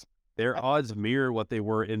bases. Their odds mirror what they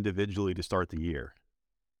were individually to start the year.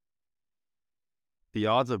 The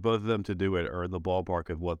odds of both of them to do it are in the ballpark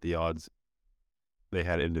of what the odds they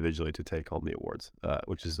had individually to take home the awards,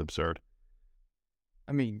 which is absurd.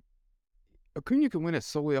 I mean, Acuna can win it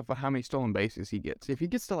solely off of how many stolen bases he gets. If he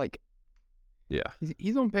gets to Yeah.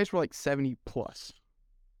 he's on pace for like 70 plus.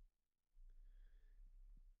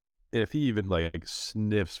 And if he even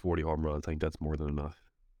sniffs 40 home runs, I think that's more than enough.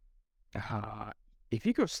 If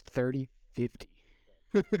he goes 30, 50.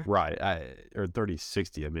 Right. Or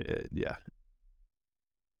 30-60. I mean, yeah.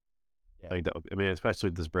 I think that. I mean, especially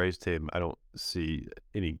with this Braves team, I don't see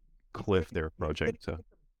any cliff they're approaching. So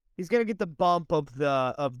He's gonna get the bump of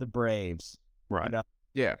the Braves. right. You know?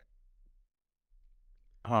 Yeah.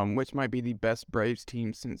 Which might be the best Braves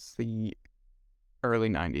team since the early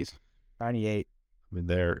 90s. 98. I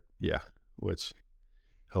mean, which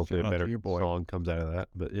hopefully Shout a out to better your boy. song comes out of that.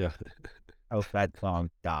 But yeah. Oh, that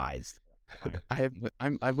song dies.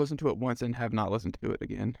 I've listened to it once and have not listened to it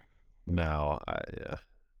again. Now,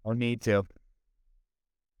 Don't need to.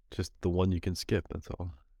 just the one you can skip. That's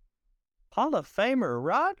all. Hall of Famer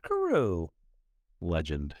Rod Carew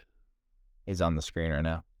Legend. is on the screen right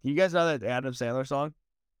now. You guys know that Adam Sandler song?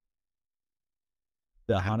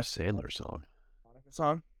 The Adam Hanukkah Sandler song.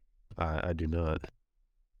 song? I do not.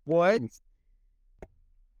 What?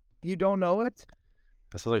 You don't know it?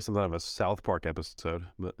 That sounds like something out of a South Park episode.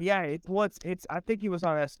 But Yeah, it's I think he was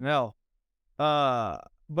on SNL.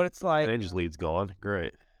 But it's like Angel's gone.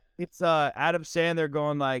 Great. it's Adam Sandler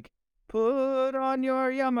going like, put on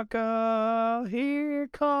your yarmulke, here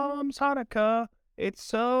comes Hanukkah. It's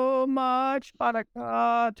so much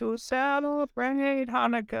Hanukkah to celebrate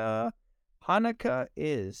Hanukkah. Hanukkah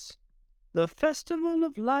is the festival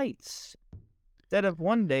of lights. Instead of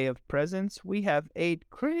one day of presents, we have 8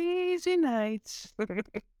 crazy nights.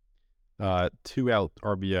 2 out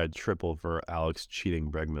RBI triple for Alex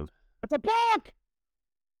cheating Bregman. It's a block!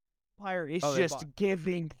 Umpire is Oh, they just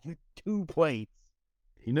giving the 2 plates.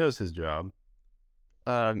 He knows his job.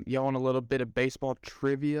 Y'all want a little bit of baseball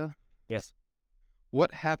trivia? Yes.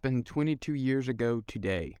 What happened 22 years ago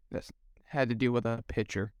today that had to deal with a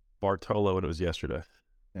pitcher. Bartolo, and it was yesterday.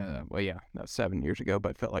 Well, yeah, that was 7 years ago,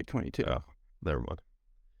 but it felt like 22. Oh, never mind.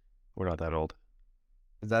 We're not that old.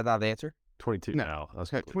 Is that not the answer? 22 No. now. I was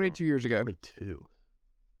 22 years ago. 22.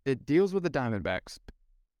 It deals with the Diamondbacks.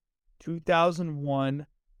 2001.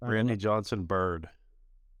 Randy Johnson Bird.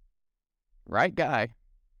 Right guy,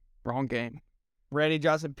 wrong game. Randy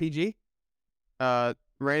Johnson PG.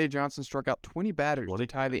 Randy Johnson struck out 20 batters to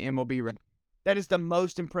tie the MLB record. That is the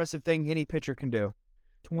most impressive thing any pitcher can do.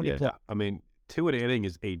 20 Yeah, plus. I mean, 2 an inning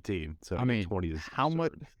is 18. So I mean, 20 is how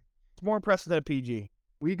much? absurd. It's more impressive than a PG.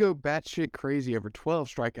 We go batshit crazy over 12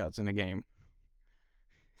 strikeouts in a game.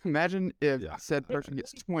 Imagine if said person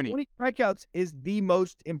gets 20. 20 strikeouts is the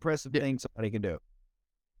most impressive thing somebody can do.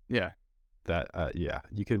 Yeah. That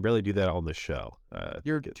you can barely do that on the show.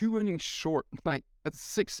 You're 2 innings short. Like, that's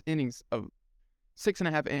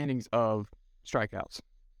 6.5 innings of strikeouts.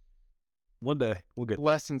 One day we'll get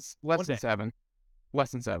Less than 7.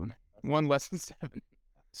 Less than 7. One less than 7.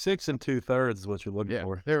 6 2/3 is what you're looking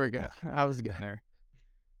for. There we go. I was getting there.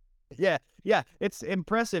 Yeah. It's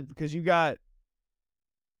impressive because you got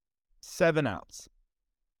 7 outs.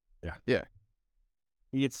 Yeah.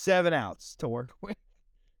 You get 7 outs to work with.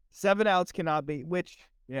 7 outs cannot be,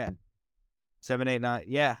 7, 8, 9.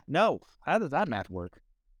 Yeah. No. How does that math work?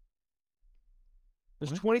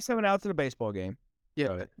 There's 27 outs in a baseball game.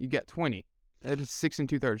 Yeah, you get 20. That is 6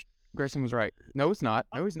 2/3. Grayson was right. No, it's not.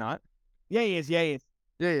 No, he's not. Yeah, he is. Yeah, he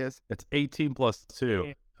is. It's 18 plus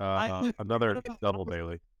 2. Another double,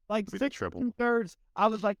 Bailey. Like Be the 6 triple. 2/3. I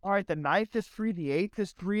was like, all right, the 9th is 3, the 8th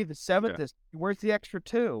is 3, the 7th is. Where's the extra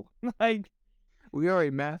 2? Like, We are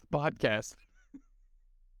a math podcast.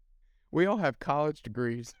 We all have college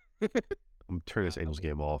degrees. I'm turning this Angels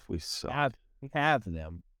game off. We suck. we have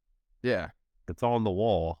them. Yeah. It's on the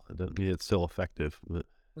wall. It doesn't mean it's still effective. But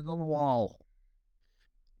It's on the wall.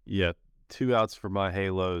 yeah, 2 outs for my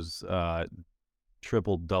Halos.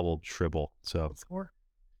 Triple, double, triple. So Score?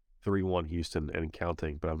 3-1 Houston and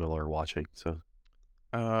counting, but I'm no longer watching. So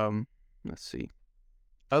Let's see.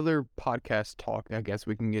 Other podcast talk I guess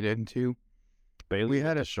we can get into. Bailey We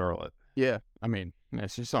had to a- Charlotte. Yeah. I mean,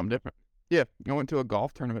 it's just something different. Yeah. I went to a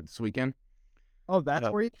golf tournament this weekend. Oh, that's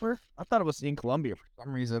where you were? I thought it was in Columbia for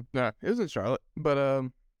some reason. No, it was in Charlotte.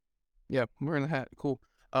 But yeah, we're in the hat. Cool.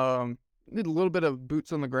 Did a little bit of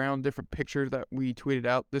boots on the ground, different pictures that we tweeted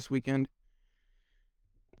out this weekend.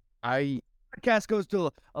 Podcast goes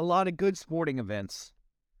to a lot of good sporting events.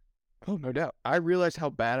 Oh, no doubt. I realized how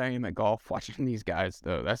bad I am at golf watching these guys,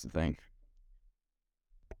 though. That's the thing.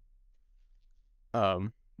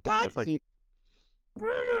 That's like-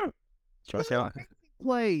 Trust me.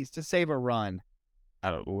 Plays to save a run. I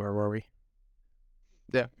don't know, where were we?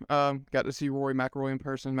 Yeah, got to see Rory McIlroy in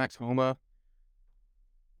person, Max Homa.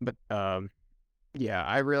 But, yeah,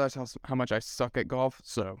 I realized how much I suck at golf,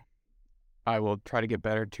 so I will try to get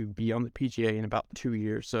better to be on the PGA in about 2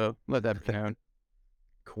 years, so let that be known.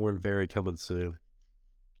 Corn Ferry coming soon.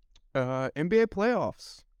 NBA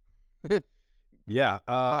playoffs. Yeah,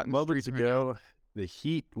 Hot in the moments streets right ago, the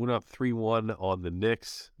Heat went up 3-1 on the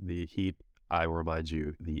Knicks. The Heat, I remind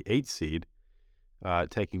you, the 8th seed,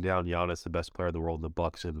 taking down Giannis, the best player in the world, and the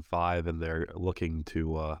Bucks in 5, and they're looking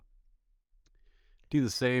to do the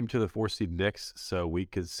same to the 4th seed Knicks. So we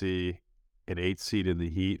could see an 8th seed in the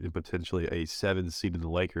Heat and potentially a 7th seed in the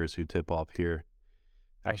Lakers, who tip off here.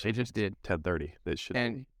 Actually, just did. 10:30. That should.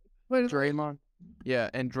 And Draymond.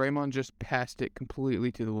 Yeah, and Draymond just passed it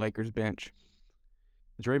completely to the Lakers bench.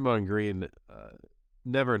 Draymond Green,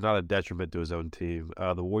 never not a detriment to his own team.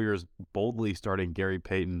 The Warriors boldly starting Gary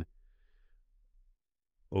Payton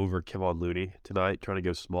over Kevon Looney tonight, trying to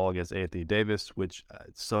go small against Anthony Davis, which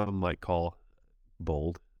some might call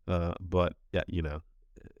bold. But, yeah,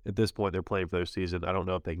 at this point, they're playing for their season. I don't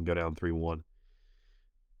know if they can go down 3-1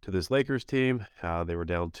 to this Lakers team. They were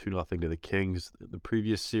down 2-0 to the Kings in the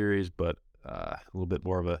previous series, but a little bit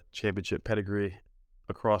more of a championship pedigree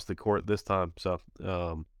across the court this time. So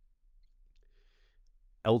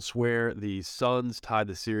elsewhere, the Suns tied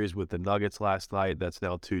the series with the Nuggets last night. That's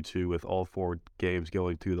now 2-2 with all 4 games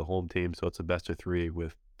going to the home team. So it's a best of 3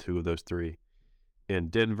 with 2 of those 3 in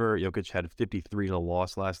Denver. Jokic had 53 in a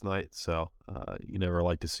loss last night. So you never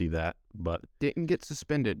like to see that. But Didn't get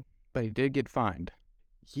suspended, but he did get fined.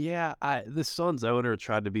 yeah, the Suns owner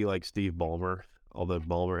tried to be like Steve Ballmer, although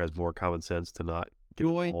Ballmer has more common sense to not get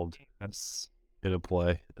involved in a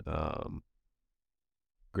play.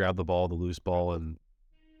 Grab the ball, the loose ball, and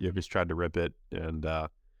Jokic tried to rip it. And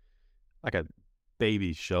like a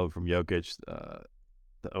baby shove from Jokic,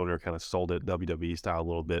 the owner kind of sold it WWE style a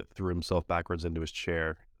little bit, threw himself backwards into his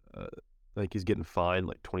chair. I think he's getting fined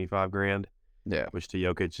like $25,000. Yeah. which to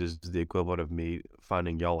Jokic is the equivalent of me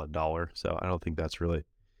finding y'all $1. So I don't think that's really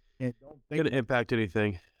Yeah, going to impact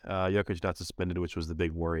anything. Jokic not suspended, which was the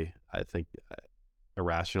big worry. I think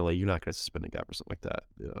irrationally, you're not going to suspend a guy for something like that,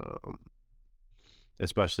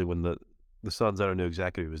 especially when the Suns, I don't know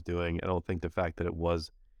exactly what he was doing. I don't think the fact that it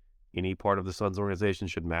was any part of the Suns organization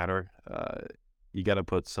should matter. You got to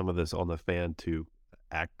put some of this on the fan to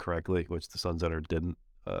act correctly, which the Suns owner didn't,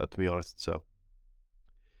 to be honest. So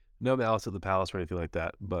no malice at the palace or anything like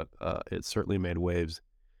that, but it certainly made waves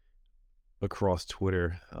across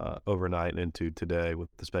Twitter overnight and into today with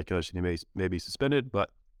the speculation he may be suspended, but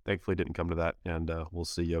thankfully didn't come to that. And we'll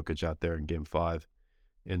see Jokic out there in Game 5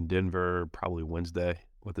 in Denver probably Wednesday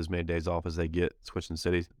with as many days off as they get switching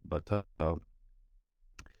cities. But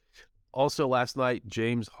also last night,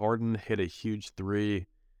 James Harden hit a huge three.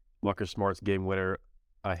 Marcus Smart's game winner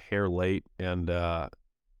a hair late, and the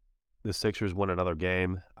Sixers won another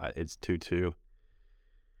game. It's 2-2.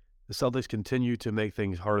 The Celtics continue to make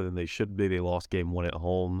things harder than they should be. They lost game 1 at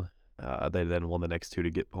home. They then won the next 2 to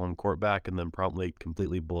get home court back and then promptly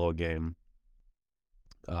completely blow a game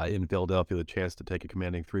in Philadelphia with a chance to take a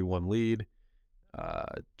commanding 3-1 lead.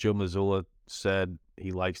 Joe Mazzulla said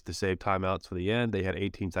he likes to save timeouts for the end. They had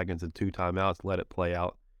 18 seconds and 2 timeouts, let it play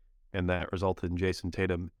out, and that resulted in Jason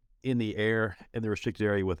Tatum in the air in the restricted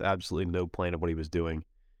area with absolutely no plan of what he was doing.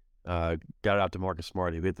 Got it out to Marcus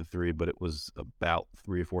Smart. He hit the 3, but it was about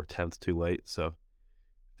 3 or 4 tenths too late. So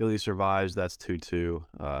Philly survives. That's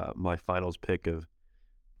 2-2. My finals pick of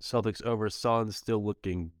Celtics over Suns still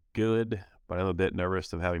looking good, but I'm a bit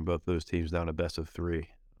nervous of having both those teams down a best of 3.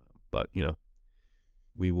 But,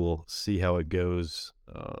 we will see how it goes.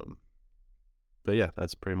 But yeah,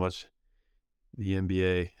 that's pretty much the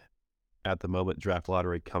NBA at the moment. Draft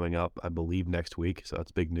lottery coming up, I believe, next week. So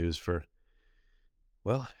that's big news for,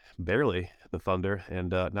 well, barely the Thunder and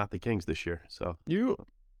not the Kings this year. So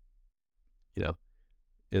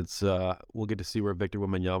it's we'll get to see where Victor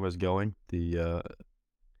Wembanyama is going.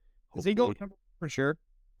 Is he going for sure?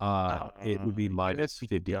 It would be minus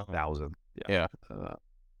 50,000. Yeah.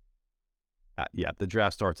 Yeah, the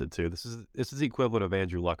draft starts at 2. This is the equivalent of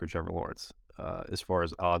Andrew Luck or Trevor Lawrence as far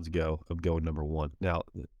as odds go of going number 1. Now,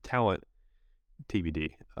 talent,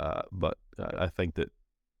 TBD, but I think that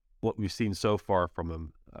what we've seen so far from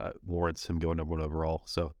him warrants him going number 1 overall.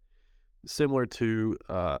 So similar to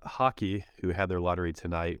hockey, who had their lottery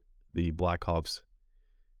tonight, the Blackhawks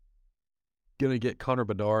going to get Connor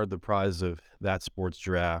Bedard the prize of that sports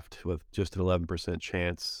draft with just an 11%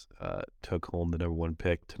 chance, took home the number 1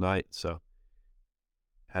 pick tonight. So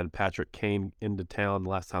had Patrick Kane into town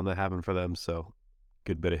last time that happened for them. So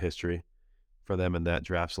good bit of history for them in that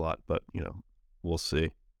draft slot. But, we'll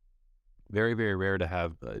see. Very, very rare to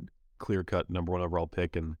have a clear-cut number 1 overall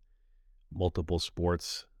pick in multiple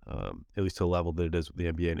sports, at least to the level that it is with the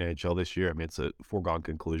NBA and NHL this year. I mean, it's a foregone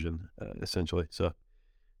conclusion, essentially. So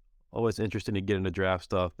always interesting to get into draft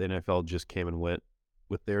stuff. The NFL just came and went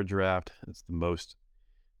with their draft. It's the most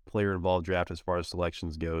player-involved draft as far as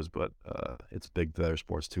selections goes, but it's big to other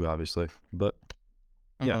sports too, obviously. But,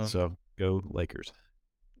 yeah, so go Lakers.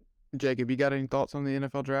 Jacob, you got any thoughts on the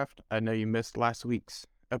NFL draft? I know you missed last week's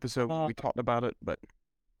episode. We talked about it, but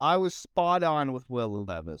I was spot on with Will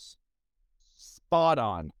Levis. Spot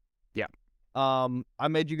on. Yeah. I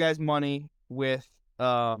made you guys money with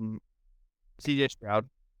CJ Stroud.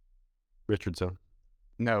 Richardson.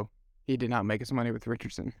 No, he did not make us money with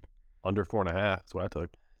Richardson. Under 4.5. That's what I took.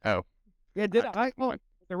 Oh. Yeah, did I? Oh,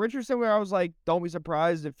 the Richardson where I was like, don't be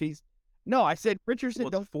surprised if he's... No, I said Richardson...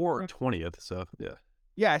 Well, it's 4/20th, so yeah.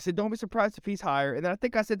 Yeah, I said don't be surprised if he's higher. And then I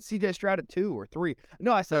think I said CJ Stroud at 2 or 3.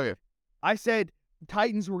 No, I said... I said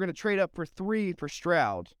Titans were going to trade up for 3 for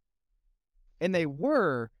Stroud. And they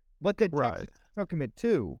were, but then Right. took him at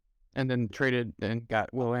 2. And then traded and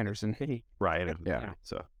got Will Anderson. Right. Yeah.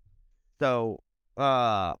 So,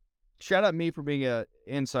 shout out me for being a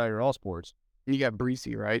insider at all sports. You got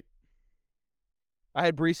Breesy, right? I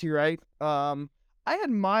had Breesy right. I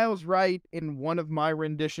had Miles right in one of my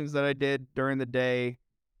renditions that I did during the day.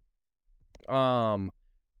 Let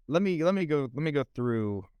me go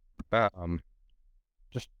through. Because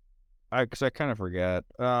I kind of forget.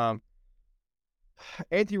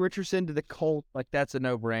 Anthony Richardson to the Colts, like that's a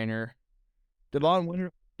no-brainer.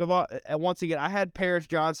 Devon, once again, I had Paris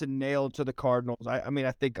Johnson nailed to the Cardinals. I mean,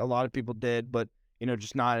 I think a lot of people did, but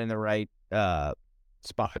just not in the right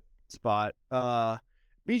spot.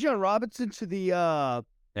 Bijan Robinson to the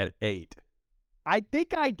At 8. I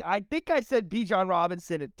think I said Bijan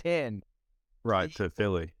Robinson at 10. Right, to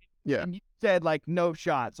Philly. Yeah. And you said like no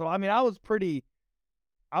shot. So I mean, I was pretty.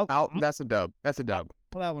 That's a dub. That's a dub.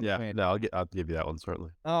 That one Yeah, no, I'll give you that one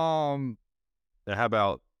certainly. Now, how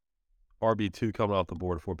about RB2 coming off the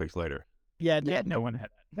board 4 picks later? Yeah, no one had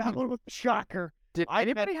that. that one was a shocker. Did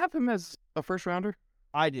anybody have him as a first rounder?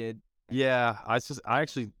 I did. Yeah,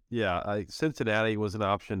 Cincinnati was an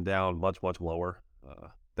option down much lower.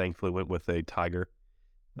 Thankfully went with a Tiger.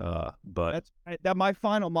 But That's my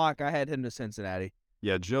final mock. I had him to Cincinnati.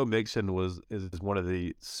 yeah, Joe Mixon is one of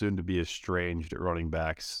the soon to be estranged running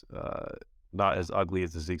backs. Not as ugly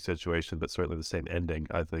as the Zeke situation, but certainly the same ending.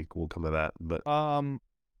 I think will come of that. But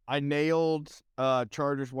I nailed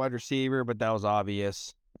Chargers wide receiver, but that was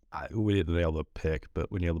obvious. we didn't nail the pick,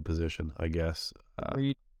 but we nailed the position, I guess.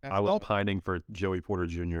 I was pining for Joey Porter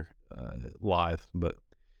Jr. Live, but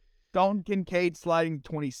Dalton Kincaid sliding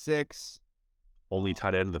 26. only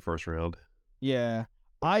tight end in the first round. Yeah.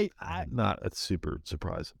 I Not a super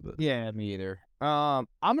surprise. But. Yeah, me either. I'm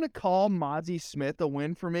gonna call Mozzie Smith a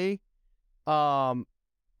win for me.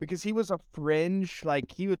 Because he was a fringe,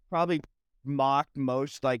 like he was probably mocked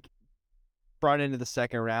most like front end of the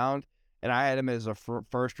second round, and I had him as a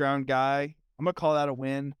first round guy. I'm gonna call that a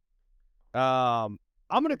win. I'm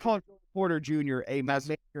gonna call Porter Jr. a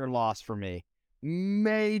major loss for me.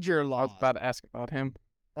 Major I loss. was about to ask about him.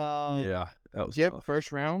 Yeah, that was tough.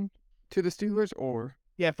 First round to the Steelers, or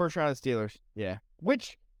Yeah, first round of the Steelers. Yeah,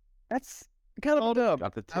 which that's kind of a dub.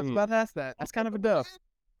 Got the I was team. about to ask that. That's kind of a dub.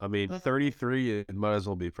 I mean, 33, it might as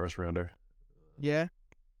well be first rounder. yeah.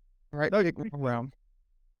 Right, No, pick round.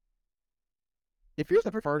 If you're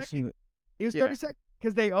the first, He was Yeah. 32nd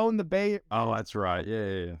because they own the Bay Oh, that's right.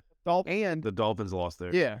 Yeah. Dolphins. and The Dolphins lost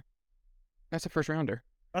there. yeah, that's a first rounder.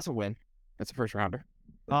 That's a win. That's a first rounder.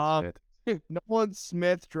 Nolan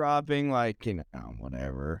Smith dropping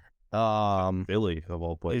whatever. Philly of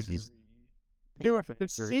all places.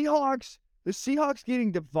 The Seahawks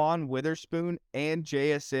getting Devon Witherspoon and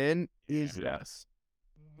JSN is Yes.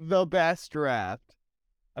 the best draft.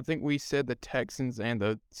 I think we said the Texans and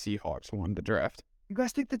the Seahawks won the draft. You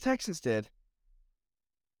guys think the Texans did?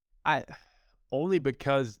 Only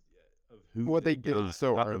because of who What they did got.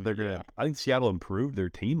 so Not that early, they're gonna. yeah. I think Seattle improved their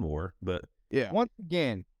team more, but Yeah, Once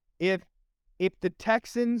again, if the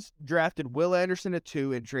Texans drafted Will Anderson at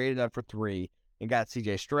 2 and traded up for 3 and got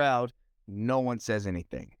CJ Stroud, no one says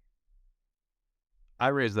anything. I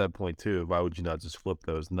raised that point too. Why would you not just flip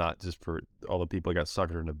those? Not just for all the people that got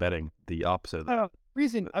suckered into betting the opposite of that. The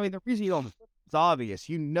reason you don't is obvious.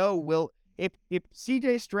 You know, if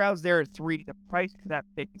CJ Stroud's there at 3, the price of that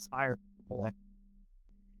pick is higher.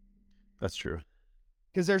 That's true.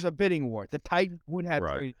 Because there's a bidding war. The Titans would have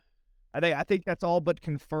Right. traded. I think that's all but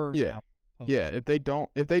confirmed. Yeah. now. yeah.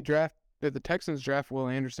 If the Texans draft Will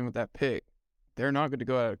Anderson with that pick, they're not going to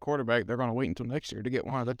go at a quarterback. They're going to wait until next year to get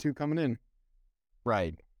one of the two coming in.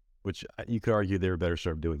 Right. Which you could argue they were better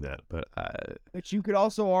served doing that, but But you could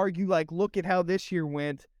also argue, look at how this year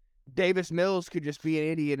went. Davis Mills could just be an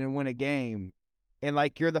idiot and win a game, and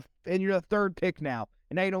you're the third pick now,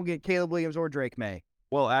 and now you don't get Caleb Williams or Drake May.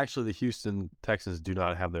 well, actually, the Houston Texans do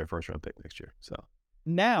not have their first round pick next year. So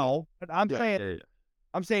Now, but I'm saying, yeah.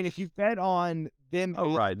 I'm saying if you bet on them,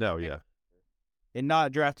 Oh, right. No, yeah. and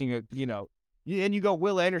not drafting and you go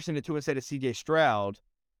Will Anderson at 2 instead of CJ Stroud,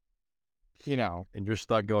 And you're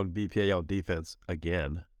stuck going BPA on defense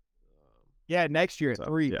again. yeah, next year at So,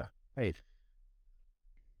 3. Yeah. Hey,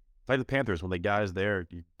 Play the Panthers when the guy's there.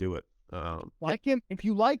 You do it. like him. If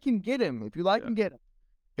you like him, get him. If you like him, get him.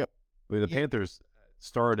 I mean, the Yeah. Panthers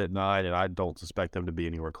started at 9, and I don't suspect them to be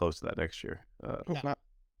anywhere close to that next year. Hope not.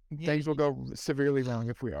 Things will go severely wrong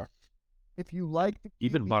if we are. If you like the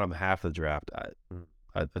Even QB, bottom half of the draft,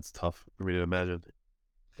 that's tough for me to imagine.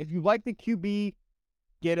 if you like the QB,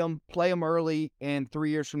 get him, play him early, and 3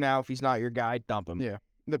 years from now, if he's not your guy, dump him. Yeah.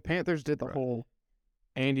 The Panthers did the Right. whole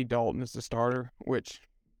Andy Dalton as the starter, which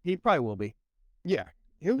He probably will be. yeah,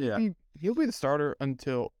 he'll Yeah. be the starter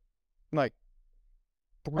until like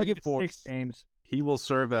I 3 give it 4 6 games. He will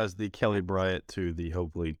serve as the Kelly Bryant to the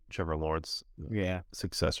hopefully Trevor Lawrence Yeah.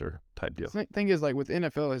 successor type deal. Thing is, with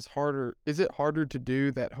NFL, is it harder to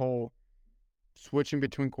do that whole switching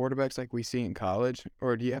between quarterbacks like we see in college,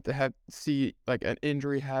 or do you have to see an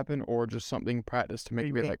injury happen or just something in practice to make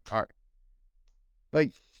you be like, all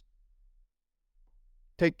right,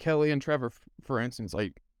 take Kelly and Trevor for instance,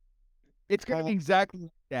 It's going to be exactly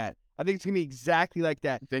like that. I think it's going to be exactly like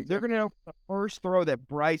that. think They're going to know from the first throw that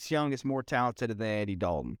Bryce Young is more talented than Andy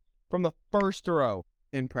Dalton. From the first throw.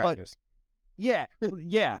 in practice. Yeah.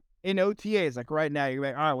 Yeah. In OTAs, right now, you're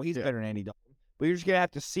like, all right, well, he's Yeah. better than Andy Dalton. But you're just going to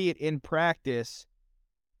have to see it in practice.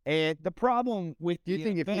 And the problem with Do you the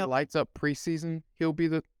think if he NFL lights up preseason, he'll be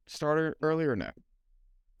the starter early or no?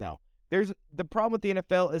 there's the problem with the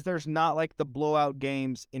NFL is there's not the blowout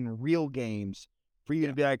games in real games for for you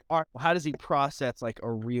to be like, all right, well, how does he process like a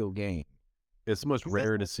real game? It's much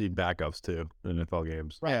rarer to see backups too in NFL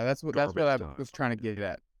games. Right. Yeah, that's what I time. was trying to get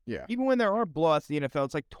at. Yeah. Even when there are blowouts in the NFL,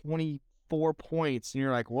 it's like 24 points, and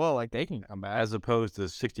you're like, whoa, like they can come back. As opposed to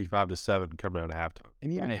 65-7 coming out of halftime.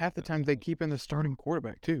 And even half the time they keep in the starting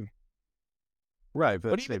quarterback too. Right,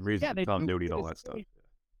 but that's the even- reason yeah, they continuity do. and all that stuff.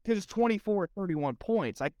 Because it's 24 or 31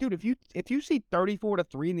 points. Like, dude, if you see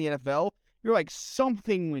 34-3 in the NFL, you're like,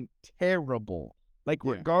 something went terrible. Like,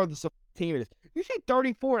 Yeah. regardless of what team it is. You see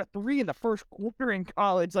 34-3 in the first quarter in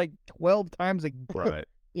college, like 12 times a Right.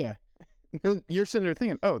 Yeah. You're sitting there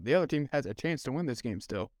thinking, oh, the other team has a chance to win this game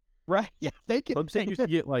still. Right. Yeah. They can. Clemson used to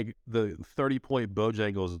get like the 30-point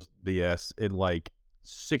Bojangles BS in like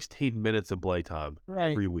 16 minutes of playtime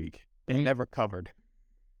Right. every week. They never covered.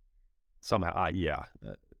 Somehow, yeah.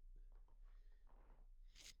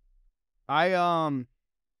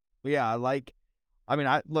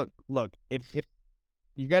 Look, if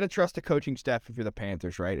you got to trust the coaching staff if you're the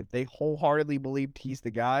Panthers, right? If they wholeheartedly believed he's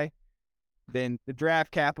the guy, then the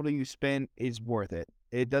draft capital you spend is worth it.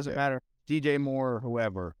 It doesn't matter, DJ Moore or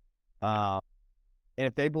whoever. And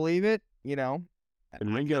if they believe it,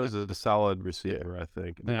 And Ringo is a solid receiver, I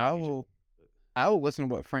think. And I will listen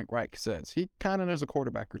to what Frank Reich says. He kind of knows a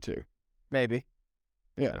quarterback or two. maybe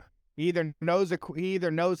Yeah. he either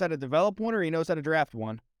knows how to develop one or he knows how to draft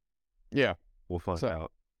one. Yeah. We'll find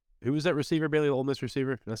out. Who was that receiver, Bailey? The Ole Miss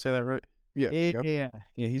receiver? Did I say that right? Yeah. Yeah,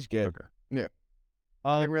 he's good. Okay.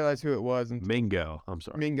 I didn't realize who it was. And Mingo. I'm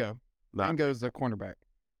sorry. Mingo. Not- Mingo's the cornerback.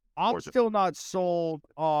 I'm Georgia. still not sold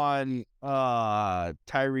on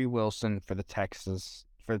Tyree Wilson for the Texas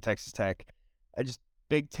Tech. I just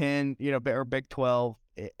Big 10, or Big 12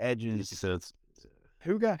 edges. Sense.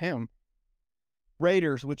 Who got him?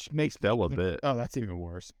 Raiders, which makes Fell a bit. Oh, that's even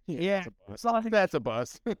worse. Yeah, That's a bust. That's a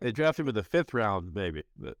bust. They drafted him in the 5th round, maybe.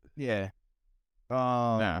 But yeah.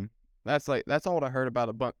 Nah. That's all I heard about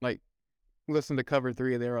a bunch. Like, listen to Cover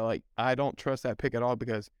 3, they were like, I don't trust that pick at all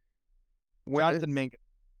because Jonathan Mingo.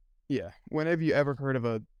 yeah, when have you ever heard of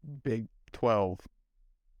a Big 12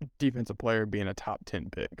 defensive player being a top 10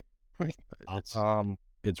 pick?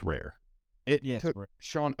 it's rare. It Yes, took right.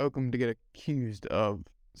 Sean Oakham to get accused of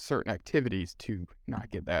certain activities to not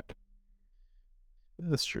get that.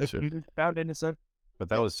 That's true. Too. Found innocent. But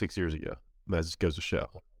that was 6 years ago. That just goes to show.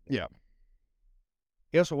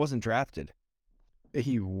 He also wasn't drafted.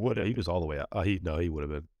 He would He have. was all the way out. He would have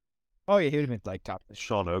been. Oh yeah, he would have been like top.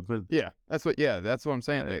 Sean Oakman. Yeah, that's what I'm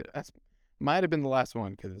saying. That's might have been the last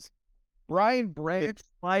one because Brian Branch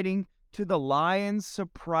sliding to the Lions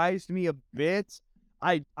surprised me a bit.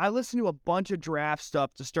 I listened to a bunch of draft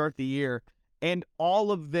stuff to start the year, and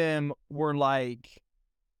all of them were like,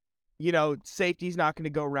 safety's not going to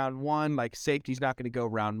go round 1, like safety's not going to go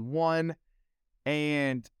round 1.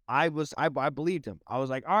 And I believed him. I was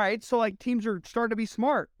like, all right, so like teams are starting to be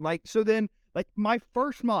smart. Like, so then like my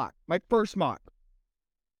first mock,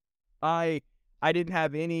 I didn't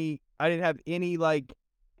have any like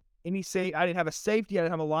I didn't have a safety, I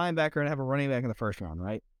didn't have a linebacker, I didn't have a running back in the first round,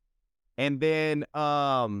 right? And then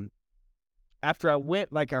after I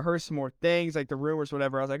went, like I heard some more things, like the rumors,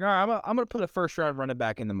 whatever. I was like, all right, I'm gonna put a first round running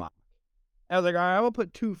back in the mock. I was like, all right, I'm gonna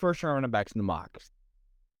put 2 first round running backs in the mock.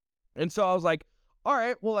 And so I was like, all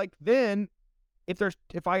right, well, like then if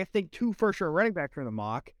I think 2 first round running backs are in the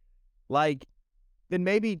mock, like then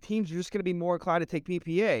maybe teams are just gonna be more inclined to take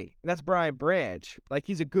PPA. And that's Brian Branch. Like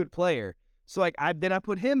he's a good player. So like I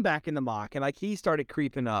put him back in the mock and like he started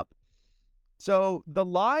creeping up. So the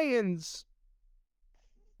Lions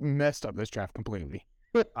messed up this draft completely.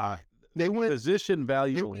 They went Position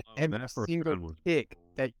value. every That first single round was- pick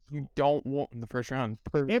that you don't want in the first round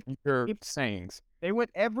per your sayings. They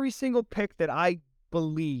went every single pick that I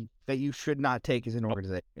believe that you should not take as an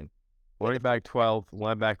organization. Running back 12th,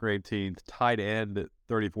 linebacker 18th, tight end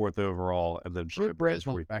 34th overall, and then Brett's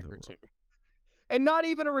running back or two. And not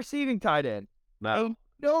even a receiving tight end. Now, A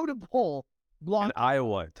notable block. an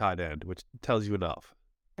Iowa tight end, which tells you enough.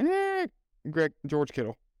 George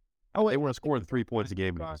Kittle. Oh, They wait, weren't scoring 3 points a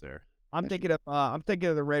game when he was there. I'm thinking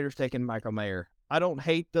of the Raiders taking Michael Mayer. I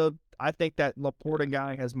think that Laporta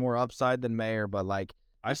guy has more upside than Mayer, but like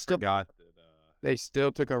I still got that. They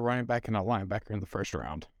still took a running back and a linebacker in the first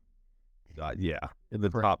round. In the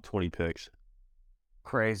top 20 picks.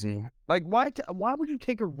 crazy. Like why would you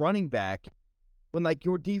take a running back when like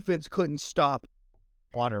your defense couldn't stop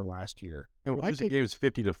Water last year? And why The game was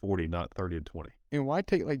 50-40, not 30-20.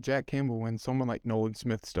 take like Jack Campbell when someone like Nolan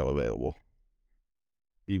Smith's still available?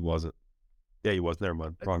 He wasn't. Yeah, he was. Never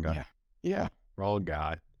mind. Wrong guy. Yeah. Wrong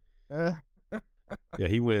guy. Uh, Yeah,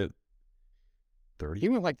 he went 30. He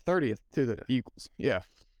went like 30th to the Eagles. Yeah.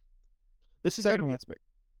 This is Second gonna, last pick.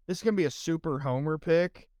 this is gonna be a super homer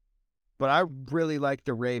pick, but I really like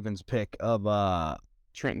the Ravens pick of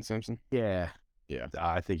Trenton Simpson. yeah,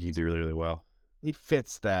 I think he's really, really well. he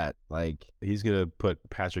fits that. Like He's gonna put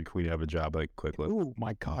Patrick Queen out of a job quickly. Oh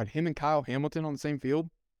my God, him and Kyle Hamilton on the same field.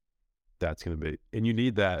 That's gonna be, and you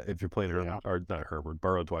need that if you're playing Yeah. or not Herbert,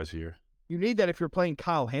 Burrow twice a year. you need that if you're playing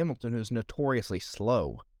Kyle Hamilton, who's notoriously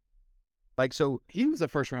slow. Like so, He was a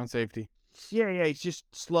first round safety. yeah, he's just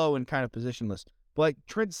slow and kind of positionless. But like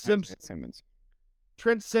Trent Simpson's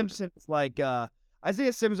like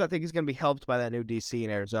Isaiah Simmons. I think is going to be helped by that new DC in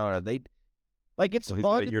Arizona. They like it's So he's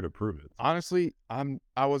got fun. a year to prove it. Honestly,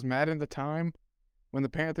 I was mad at the time when the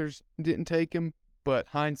Panthers didn't take him, but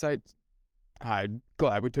hindsight, I'm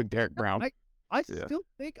glad we took Derek Brown. I still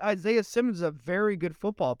think Isaiah Simmons is a very good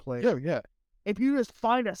football player. Yeah. If you just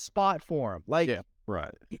find a spot for him, like Yeah.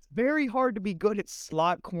 Right. it's very hard to be good at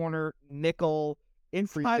slot corner, nickel,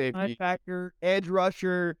 inside safety. linebacker, edge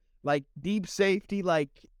rusher, like deep safety. Like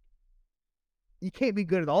you can't be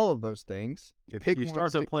good at all of those things. If Pick you one start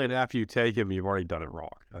stick- to plan after you take him, you've already done it wrong.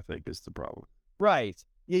 I think is the problem. Right.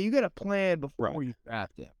 Yeah, you got to plan before Right. you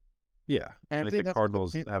draft him. Yeah, And I I think think the that's-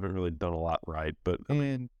 Cardinals haven't really done a lot right, but I mean,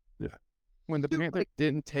 And yeah. when the Panthers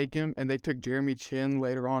didn't take him and they took Jeremy Chin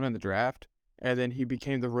later on in the draft, and then he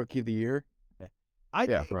became the rookie of the year,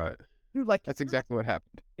 Yeah. right. Dude, like that's exactly what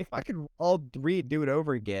happened. if I could all redo it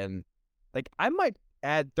over again, like I might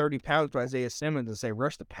add 30 pounds to Isaiah Simmons and say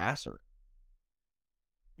rush the passer.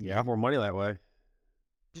 Yeah, more money that way.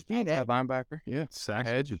 Just be an Outside linebacker, yeah, Sacks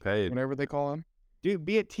Edge, you paid. whatever they call him. dude,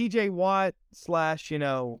 be it TJ Watt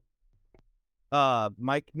 /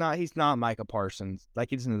 Mike. He's not Micah Parsons. Like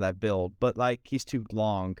he doesn't have that build, but like he's too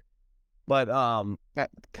long. But That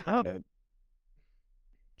kind of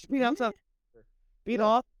just be an outside. Be an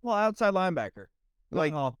outside linebacker.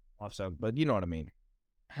 Like- offside, but you know what I mean.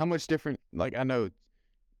 how much different? Like I know,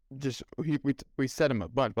 just we set him a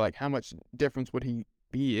bunch, but like how much difference would he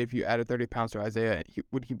be if you added 30 pounds to Isaiah?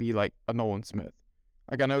 Would he be like a Nolan Smith?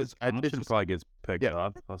 Like I know His it's option just, probably gets picked Yeah.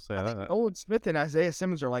 up. I'll say I think that. Owen Smith and Isaiah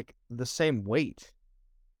Simmons are like the same weight.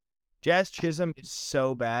 Jazz Chisholm is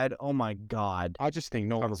so bad. Oh my God. I just think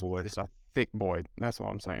Nolan Cardinals will win. is a thick boy. That's what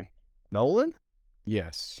I'm saying. Nolan?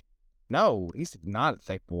 Yes. No, he's not a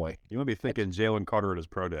thick boy. You might be thinking Jalen Carter at his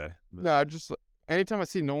pro day. No, I just anytime I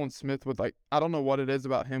see Nolan Smith with like I don't know what it is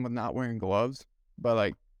about him with not wearing gloves, but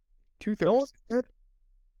like 230.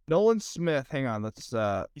 Nolan Smith. Hang on. Let's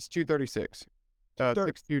He's 236.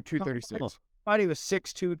 6'2", 236. thought he was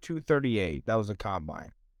 6'2", 238. That was a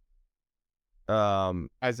combine.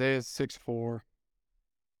 Isaiah's 6'4",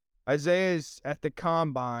 Isaiah's at the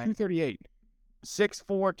combine 238. 6'4",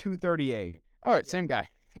 238. All right, same guy.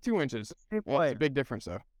 2 inches. Same Well, player. it's a big difference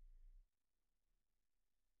though.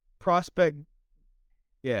 Prospect.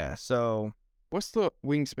 Yeah, so What's the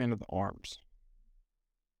wingspan of the arms?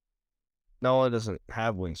 Nolan doesn't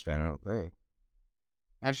have wingspan, I don't think.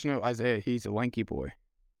 I just know Isaiah. He's a lanky boy.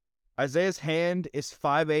 Isaiah's hand is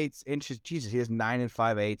 5/8 inches. Jesus, he has 9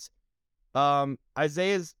 5/8.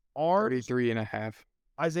 Isaiah's arms 33 and a half.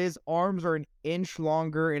 Isaiah's arms are an inch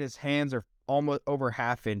longer and his hands are almost over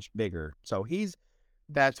half inch bigger. So he's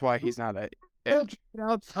That's why he's not a edge.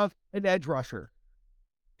 an edge rusher.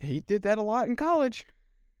 He did that a lot in college.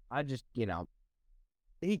 I just,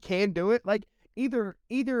 he can do it. Like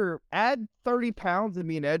either add 30 pounds and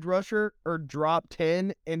be an edge rusher or drop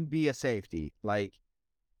 10 and be a safety. Like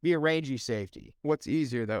be a rangy safety. What's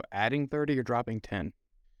easier though, adding 30 or dropping 10?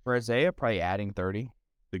 For Isaiah, probably adding 30.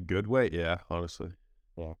 The good way, yeah, honestly.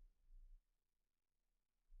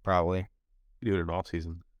 Probably. You do it in off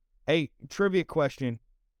season. Hey, trivia question.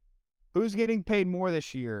 Who's getting paid more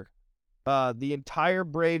this year? The entire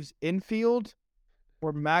Braves infield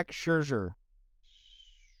or Max Scherzer?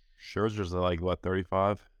 Scherzer's like what,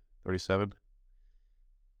 35, 37?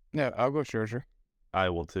 No, I'll go Scherzer. I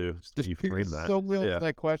will too. Just You framed that. so real Yeah.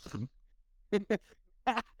 that question.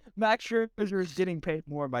 Max Scherzer is getting paid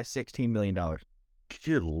more by $16 million.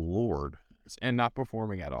 Good Lord. And not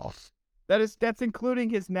performing at all. That's including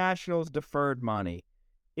his Nationals deferred money.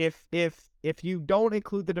 If you don't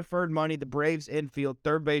include the deferred money, the Braves infield,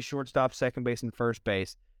 third base, shortstop, second base, and first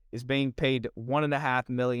base is being paid $1.5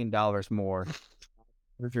 million more.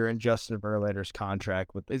 If you're in Justin Verlander's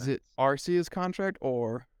contract with, Is it Arcea's contract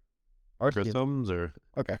or Grisham's or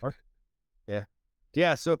okay?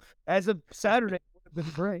 yeah. So as of Saturday, it would have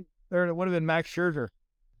been great. Or it would have been Max Scherzer.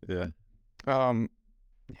 yeah.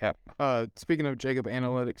 Yeah. Speaking of Jacob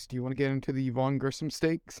Analytics, do you want to get into the Vaughn Grissom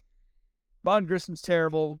stakes? Von Grissom's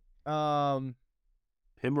terrible. Him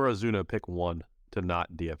or Ozuna, pick one to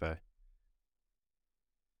not DFA.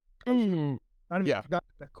 I Not even got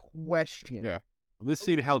the question. Yeah. Let's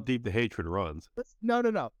see how deep the hatred runs.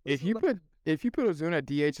 No. If you put Ozuna at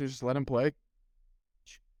DH and just let him play,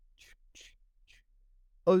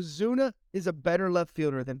 Ozuna is a better left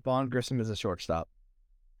fielder than Vaughn Grissom is a shortstop.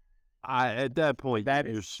 At that point, That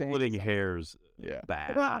you're is splitting hairs. yeah.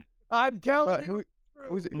 Bad. I'm telling you.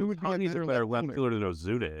 Who would be He's a better left fielder? fielder than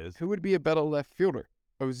Ozuna is. Who would be a better left fielder,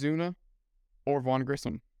 Ozuna or Vaughn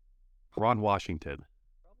Grissom? Ron Washington.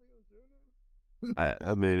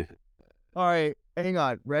 I mean, All right, hang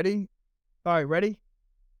on. Ready? All right, ready?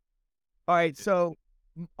 All right, so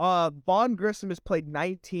Vaughn Grissom has played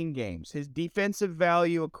 19 games. His defensive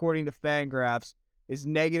value, according to Fangraphs, is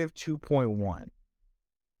negative 2.1.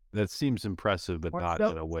 that seems impressive, but not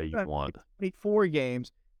in a way you want. 24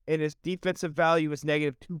 games, and his defensive value is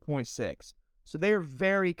negative 2.6. So they are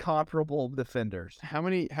very comparable defenders. How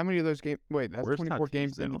many of those games? Wait, that's Where's 24 Tatis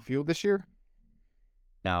games in now? the field this year?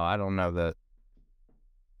 No, I don't know the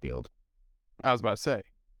field. I was about to say,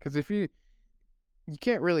 because if you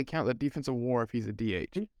can't really count the defensive WAR if he's a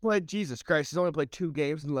DH. He played, Jesus Christ, he's only played 2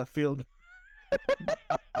 games in left field.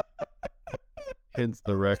 Hence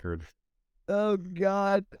the record. Oh,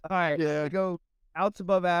 God. All right. Yeah. Go outs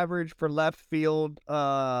above average for left field.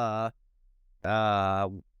 Start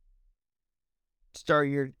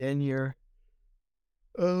your end year.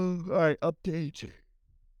 Oh, all right. Update.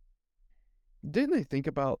 Didn't they think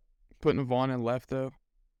about putting Vaughn in left though?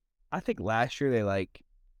 I think last year they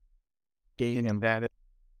gave him that.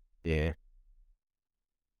 Yeah.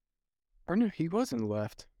 Or no, he wasn't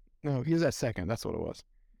left. No, he was at second. That's what it was.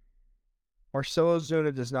 Marcelo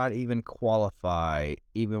Ozuna does not even qualify,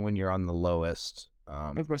 even when you're on the lowest.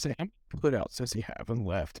 I was about to say, how many putouts does he have on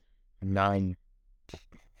left? 9.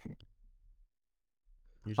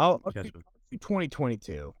 I'll do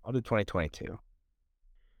 2022. I'll do 2022.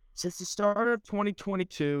 Since the start of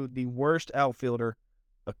 2022, the worst outfielder,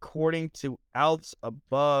 according to outs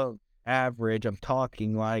above average, I'm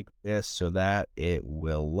talking like this so that it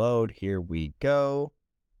will load. Here we go.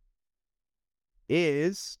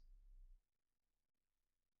 Is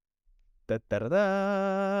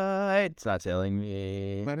it's not telling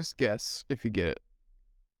me. Let us guess if you get it.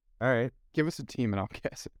 All right. Give us a team and I'll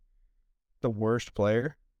guess it. The worst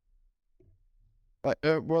player?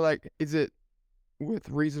 Is it with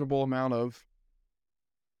reasonable amount of?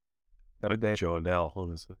 Joe Adele,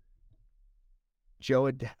 honestly. Joe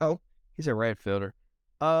Adele? He's a right fielder.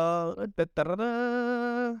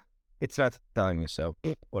 It's not telling me, so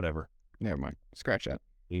whatever. Never mind. Scratch that.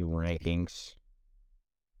 The rankings.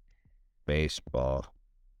 Baseball.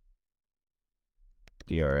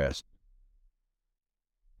 DRS.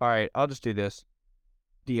 All right, I'll just do this.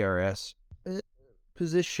 DRS.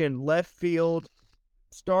 Position left field.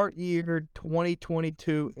 Start year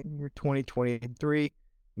 2022 and year 2023.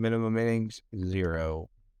 Minimum innings 0.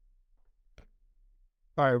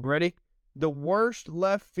 All right, ready? The worst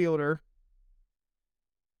left fielder.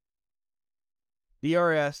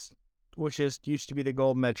 DRS, which used to be the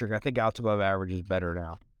gold metric. I think outs above average is better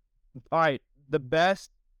now. All right, the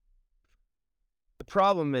best. The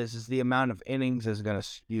problem is the amount of innings is going to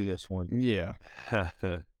skew this one. Yeah.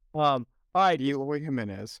 All right, Eloy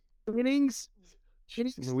Jimenez. innings.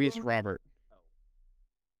 Luis Robert.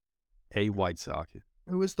 A White Sox.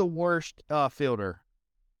 Who is the worst fielder?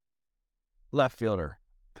 Left fielder.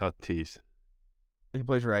 Tatis. He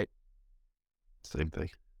plays right. Same thing.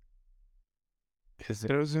 Is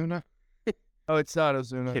it Ozuna? Oh, it's not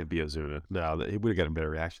Ozuna. Can't be Ozuna. No, he would have got a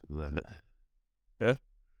better reaction than that. Yeah.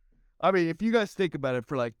 I mean, if you guys think about it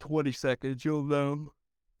for like 20 seconds, you'll know.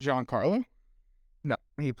 Giancarlo? No,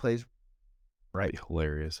 he plays Right.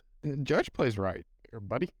 Hilarious. Judge plays right,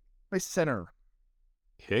 buddy. plays center.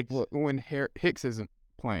 Hicks? When Hicks isn't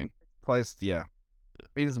playing. Plays, yeah.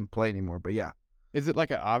 He doesn't play anymore, but yeah. Is it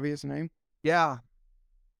like an obvious name? Yeah.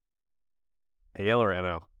 AL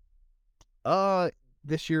or NL?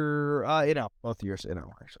 This year, both years,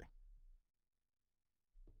 actually.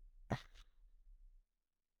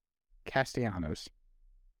 Castellanos.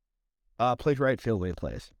 Plays right field when he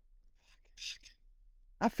plays.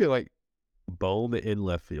 I feel like Bone in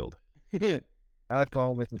left field. I like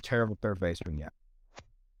going with a terrible third baseman, yeah.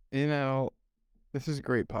 This is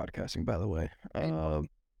great podcasting, by the way.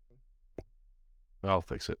 I'll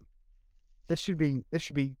fix it. This should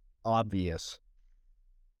be obvious.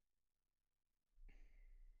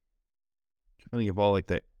 I think of all like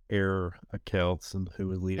the error accounts and who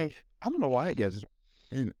was leading. Hey, I don't know why it gets,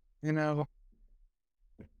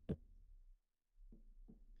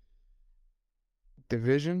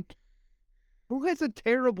 division. Who has a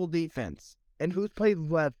terrible defense? And who's played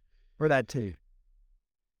left for that team?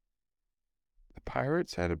 The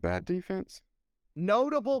Pirates had a bad defense.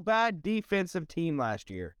 notable bad defensive team last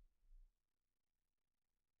year.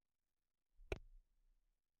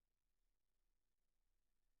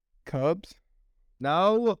 Cubs.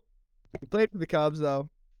 No. He played for the Cubs, though.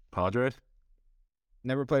 Padres?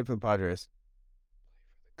 Never played for the Padres.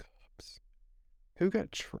 Cubs. Who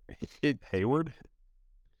got traded? Hayward?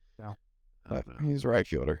 No. I don't know. He's a right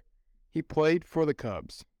fielder. He played for the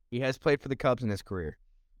Cubs. He has played for the Cubs in his career.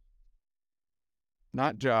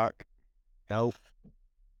 Not Jock. Nope.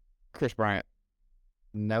 Chris Bryant.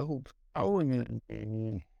 Nope. Oh, and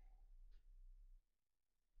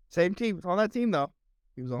Same team. On that team, though.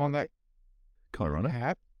 He was on that Colorado?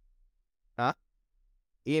 hat.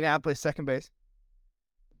 Ian Happ plays second base.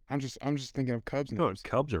 I'm just thinking of Cubs. No, names.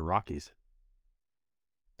 Cubs or Rockies?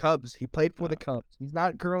 Cubs. He played for the Cubs. He's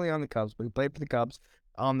not currently on the Cubs, but he played for the Cubs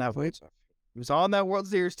on that. He was on that World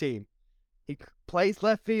Series team. He plays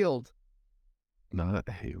left field. Not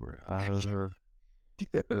Hayward. It's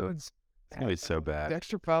gonna be so bad.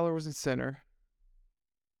 Dexter Fowler was in center.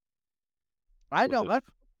 I don't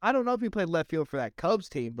know if he played left field for that Cubs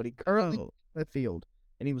team, but he currently plays left field,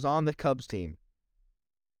 and he was on the Cubs team.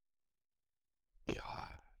 God,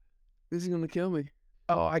 this is gonna kill me.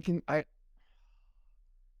 Oh,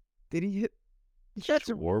 did he hit? Yes.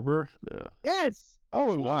 Schwarber? No. Yes.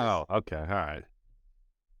 Oh, Wow. Okay. All right.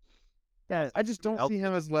 Yes. I just don't see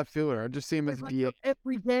him as left fielder. I just see him as DH.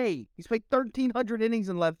 Every day. He's played 1,300 innings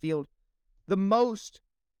in left field, the most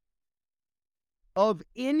of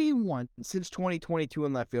anyone since 2022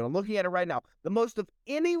 in left field. I'm looking at it right now. The most of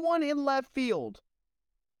anyone in left field.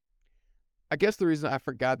 I guess the reason I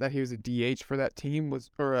forgot that he was a DH for that team was,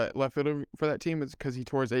 or a left fielder for that team, was because he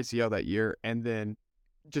tore his ACL that year and then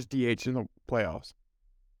just DH in the playoffs.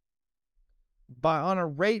 On a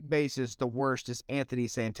rate basis, the worst is Anthony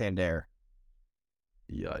Santander.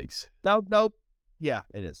 Yikes. Nope. Yeah,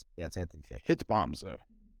 it is. Yeah, it's Anthony Santander. Hits bombs though.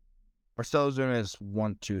 Marcelo Zuna is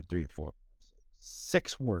 1, 2, 3, 4,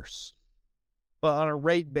 6 worse. But on a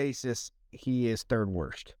rate basis, he is third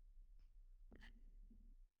worst.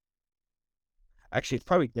 Actually, it's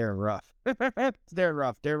probably Darren Ruff. It's Darren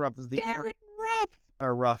Ruff. Darren Ruff is the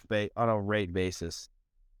a rough bait on a rate basis.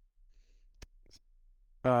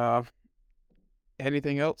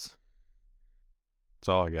 Anything else? That's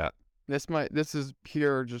all I got. This is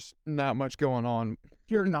pure, just not much going on.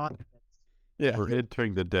 You're not. Yeah. We're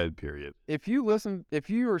entering the dead period. If you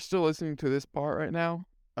are still listening to this part right now,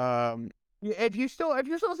 If you're still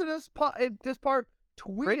listening to this part,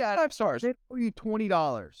 tweet rate at 5 stars. it for you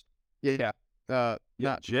 $20. Yeah. Not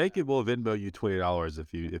Jacob will Venmo you $20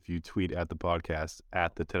 if you tweet at the podcast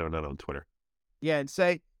at the 1009 on Twitter. Yeah, and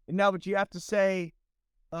say no, but you have to say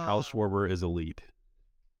Kyle Schwarber is elite.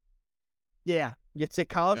 Yeah, you say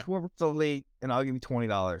Kyle Schwarber's elite, and I'll give you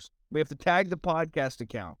 $20. We have to tag the podcast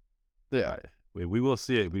account. Yeah. We will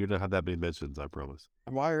see it. We don't have that many mentions, I promise.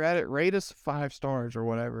 While you're at it, rate us 5 stars or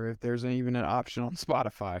whatever if there's even an option on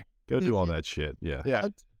Spotify. Go do all that shit. Yeah. Yeah.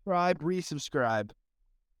 Subscribe, resubscribe.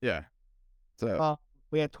 Yeah. So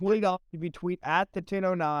We have $20 if you tweet at the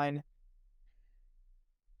 1009.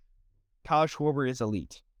 Kyle Schwarber is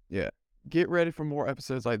elite. yeah. Get ready for more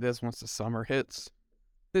episodes like this once the summer hits.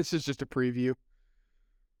 This is just a preview.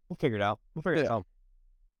 We'll figure it out. Yeah. out.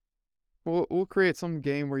 We'll create some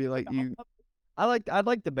game where you I'd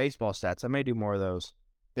like the baseball stats. I may do more of those.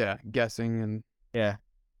 guessing and Yeah.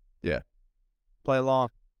 Yeah. Play along.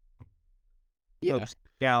 yeah. Hope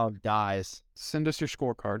Gal dies. Send us your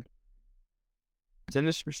scorecard. Send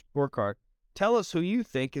us your scorecard. Tell us who you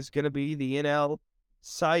think is going to be the NL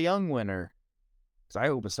Cy Young winner. Because I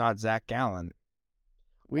hope it's not Zach Gallen.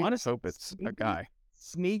 We Honestly, hope it's a guy.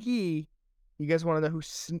 Sneaky. You guys want to know who?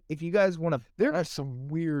 If you guys want to, There are some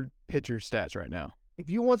weird pitcher stats right now. if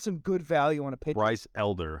you want some good value on a pitcher, Bryce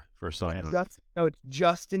Elder for Simon. it's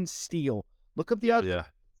Justin Steele. Look up the other Yeah.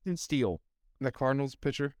 Justin Steele. The Cardinals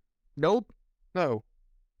pitcher? Nope. No.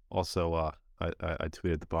 Also, I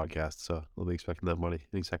tweeted the podcast, so we'll be expecting that money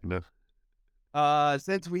any second now.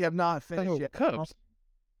 Since we have not finished yet. Cubs.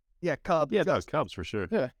 Yeah, Cubs. Yeah, no, Cubs for sure.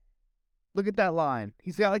 Look at that line.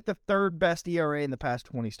 He's got like the third best ERA in the past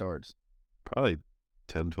 20 starts. Probably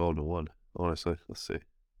 10, 12 to 1, honestly. Let's see.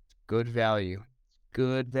 Good value.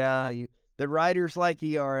 Good value. The writers like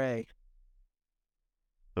ERA.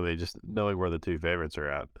 I mean, just knowing where the two favorites are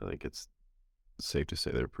at, I think it's safe to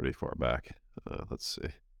say they're pretty far back. Let's see.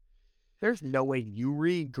 There's no way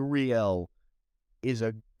Yuri Gurriel is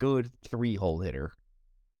a good 3-hole hitter.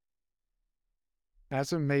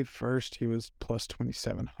 As of May 1st, he was plus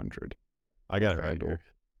 2,700. I got it right here.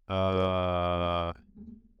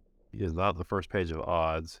 He is not on the first page of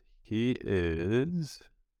odds. Is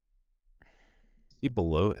he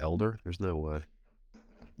below Elder? There's no way.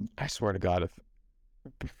 I swear to God,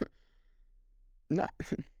 if not,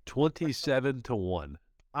 27-1.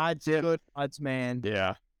 Odds good odds, man.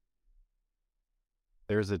 yeah,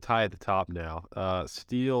 There's a tie at the top now.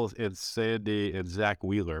 Steele and Sandy and Zach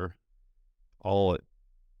Wheeler, all at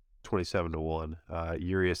 27-1.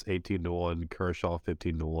 Urias 18-1. Kershaw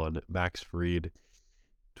 15-1. Max Fried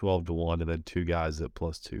 12-1, and then two guys at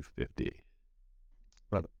plus 250.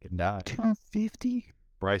 Brother, die. 250.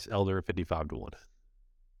 Bryce Elder 55-1.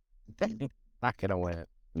 Not gonna win it.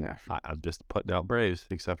 Yeah, I'm just putting out Braves,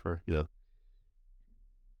 except for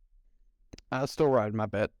I'll still ride my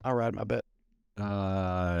bet. I'll ride my bet.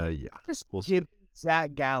 yeah. Just We'll give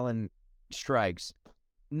Zach Gallen strikes.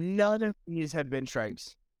 None of these have been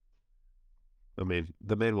strikes. I mean,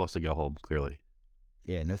 the man wants to go home, clearly.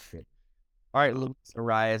 Yeah, no shit. All right, Luis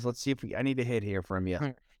Arias. Let's see if I need a hit here from you.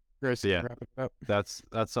 Grace, Yeah. wrap it up.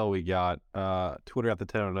 That's all we got. Twitter at the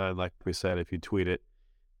 1009, like we said, if you tweet it,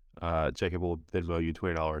 Jacob will Venmo you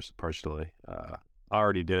 $20 personally. I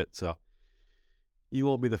already did it, so you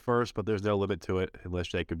won't be the first, but there's no limit to it unless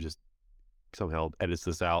Jacob just somehow edits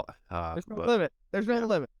this out. There's no limit. There's no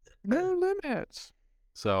limit. No limits.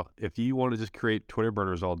 So if you want to just create Twitter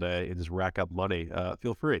burners all day and just rack up money,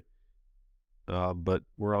 feel free. But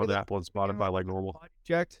we're on Apple and Spotify like normal. Pod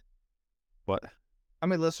you checked? What? How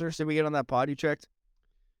many listeners did we get on that pod you checked?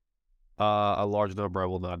 A large number I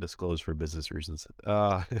will not disclose for business reasons.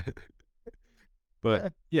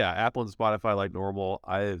 But yeah, Apple and Spotify like normal.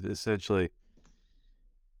 I've essentially,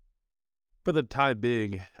 for the time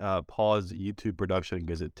being, paused YouTube production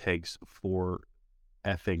because it takes for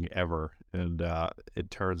effing ever, and it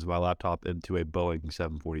turns my laptop into a Boeing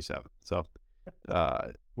 747. So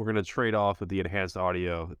we're going to trade off with the enhanced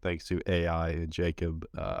audio thanks to AI and Jacob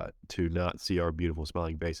to not see our beautiful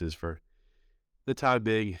smiling faces for the time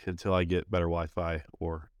being until I get better Wi-Fi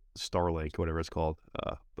or Starlink, whatever it's called.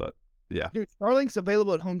 But yeah, Dude, Starlink's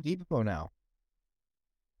available at Home Depot now.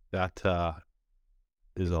 that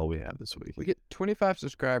is all we have this week. We get 25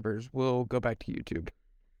 subscribers. We'll go back to YouTube.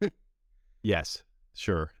 Yes,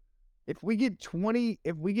 sure. If we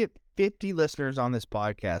get 50 listeners on this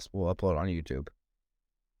podcast, we'll upload on YouTube.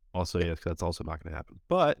 Also, yes, that's also not going to happen.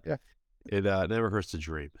 But Yeah. it never hurts to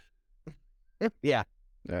dream. Yeah,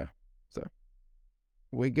 Yeah. So,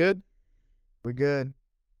 we good? we're good.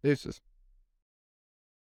 Deuces.